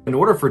door. In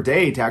order for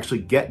Day to actually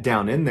get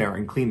down in there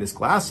and clean this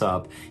glass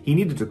up, he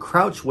needed to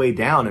crouch way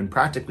down and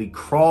practically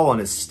crawl on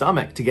his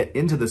stomach to get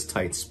into this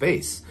tight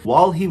space.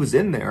 While he was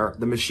in there,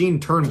 the machine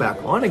turned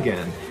back on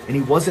again, and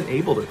he wasn't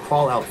able to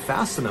crawl out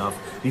fast enough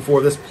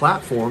before this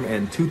platform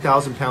and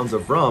 2,000 pounds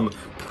of rum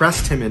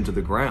pressed him into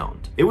the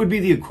ground. It would be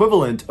the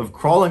equivalent of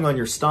crawling on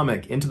your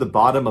stomach into the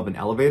bottom of an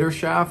elevator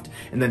shaft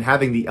and then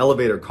having the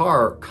elevator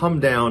car come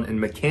down and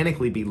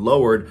mechanically be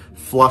lowered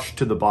flush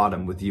to the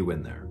bottom with you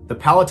in there. The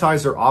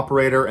palletizer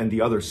operator and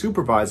the other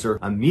supervisor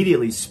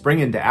immediately spring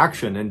into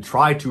action and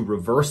try to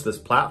reverse this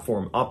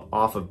platform up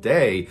off of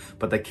Day,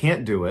 but they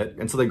can't do it.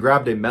 And so they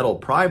grabbed a metal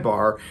pry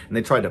bar and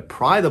they tried to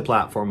pry the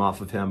platform off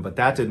of him, but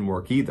that didn't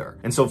work either.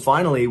 And so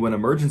finally, when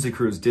emergency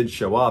crews did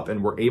show up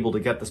and were able to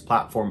get this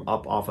platform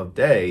up off of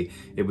Day,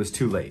 it was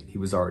too late. He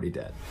was already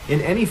dead.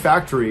 In any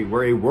factory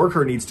where a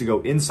worker needs to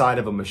go inside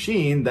of a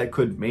machine that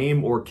could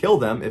maim or kill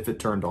them if it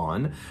turned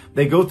on,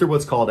 they go through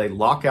what's called a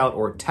lockout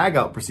or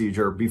tagout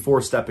procedure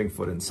before stepping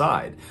foot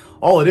inside.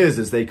 All it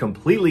is they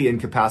completely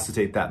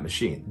incapacitate that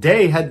machine.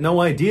 Day had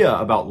no idea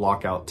about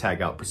lockout,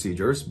 tagout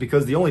procedures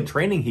because the only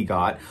training he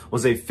got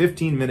was a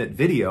 15-minute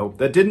video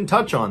that didn't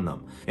touch on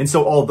them. And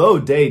so although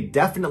Day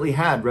definitely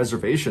had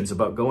reservations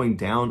about going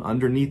down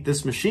underneath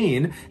this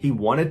machine, he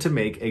wanted to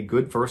make a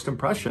good first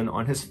impression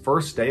on his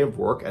first day of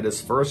work at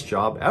his first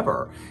job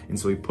ever. And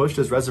so he pushed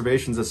his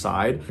reservations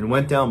aside and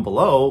went down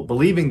below,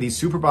 believing the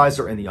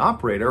supervisor and the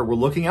operator were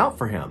looking out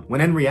for him. When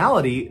in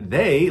reality,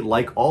 they,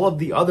 like all of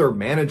the other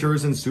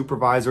managers and supervisors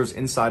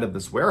inside of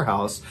this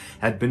warehouse,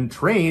 had been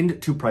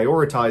trained to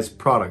prioritize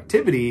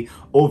productivity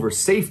over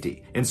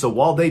safety. And so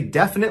while they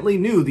definitely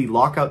knew the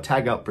lockout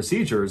tagout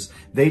procedures,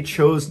 they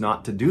chose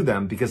not to do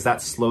them because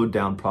that slowed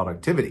down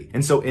productivity.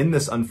 And so in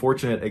this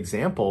unfortunate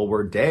example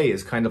where Day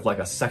is kind of like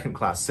a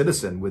second-class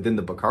citizen within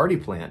the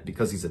Bacardi plant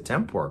because he's a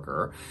temp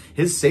worker,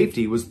 his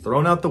safety was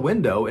thrown out the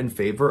window in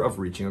favor of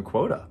reaching a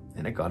quota,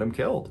 and it got him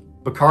killed.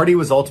 Bacardi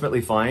was ultimately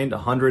fined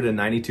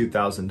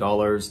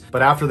 $192,000,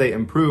 but after they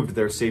improved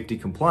their safety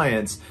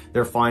compliance,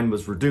 their fine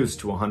was reduced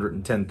to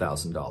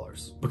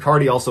 $110,000.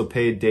 Bacardi also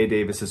paid Day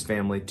Davis's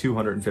family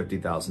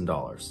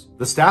 $250,000.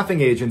 The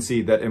staffing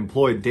agency that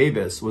employed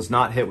Davis was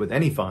not hit with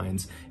any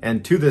fines,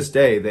 and to this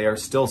day, they are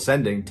still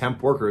sending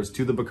temp workers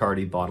to the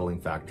Bacardi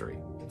bottling factory.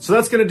 So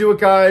that's going to do it,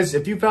 guys.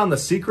 If you found the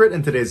secret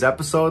in today's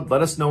episode,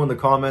 let us know in the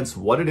comments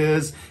what it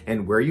is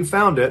and where you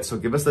found it. So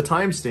give us the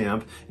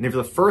timestamp. And if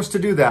you're the first to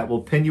do that,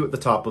 we'll pin you at the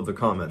top of the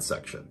comments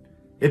section.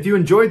 If you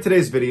enjoyed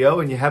today's video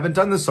and you haven't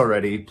done this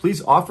already,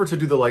 please offer to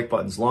do the like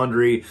button's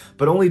laundry,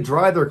 but only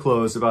dry their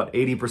clothes about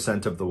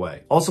 80% of the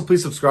way. Also,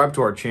 please subscribe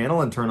to our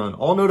channel and turn on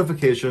all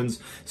notifications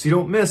so you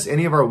don't miss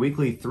any of our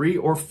weekly 3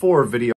 or 4 videos.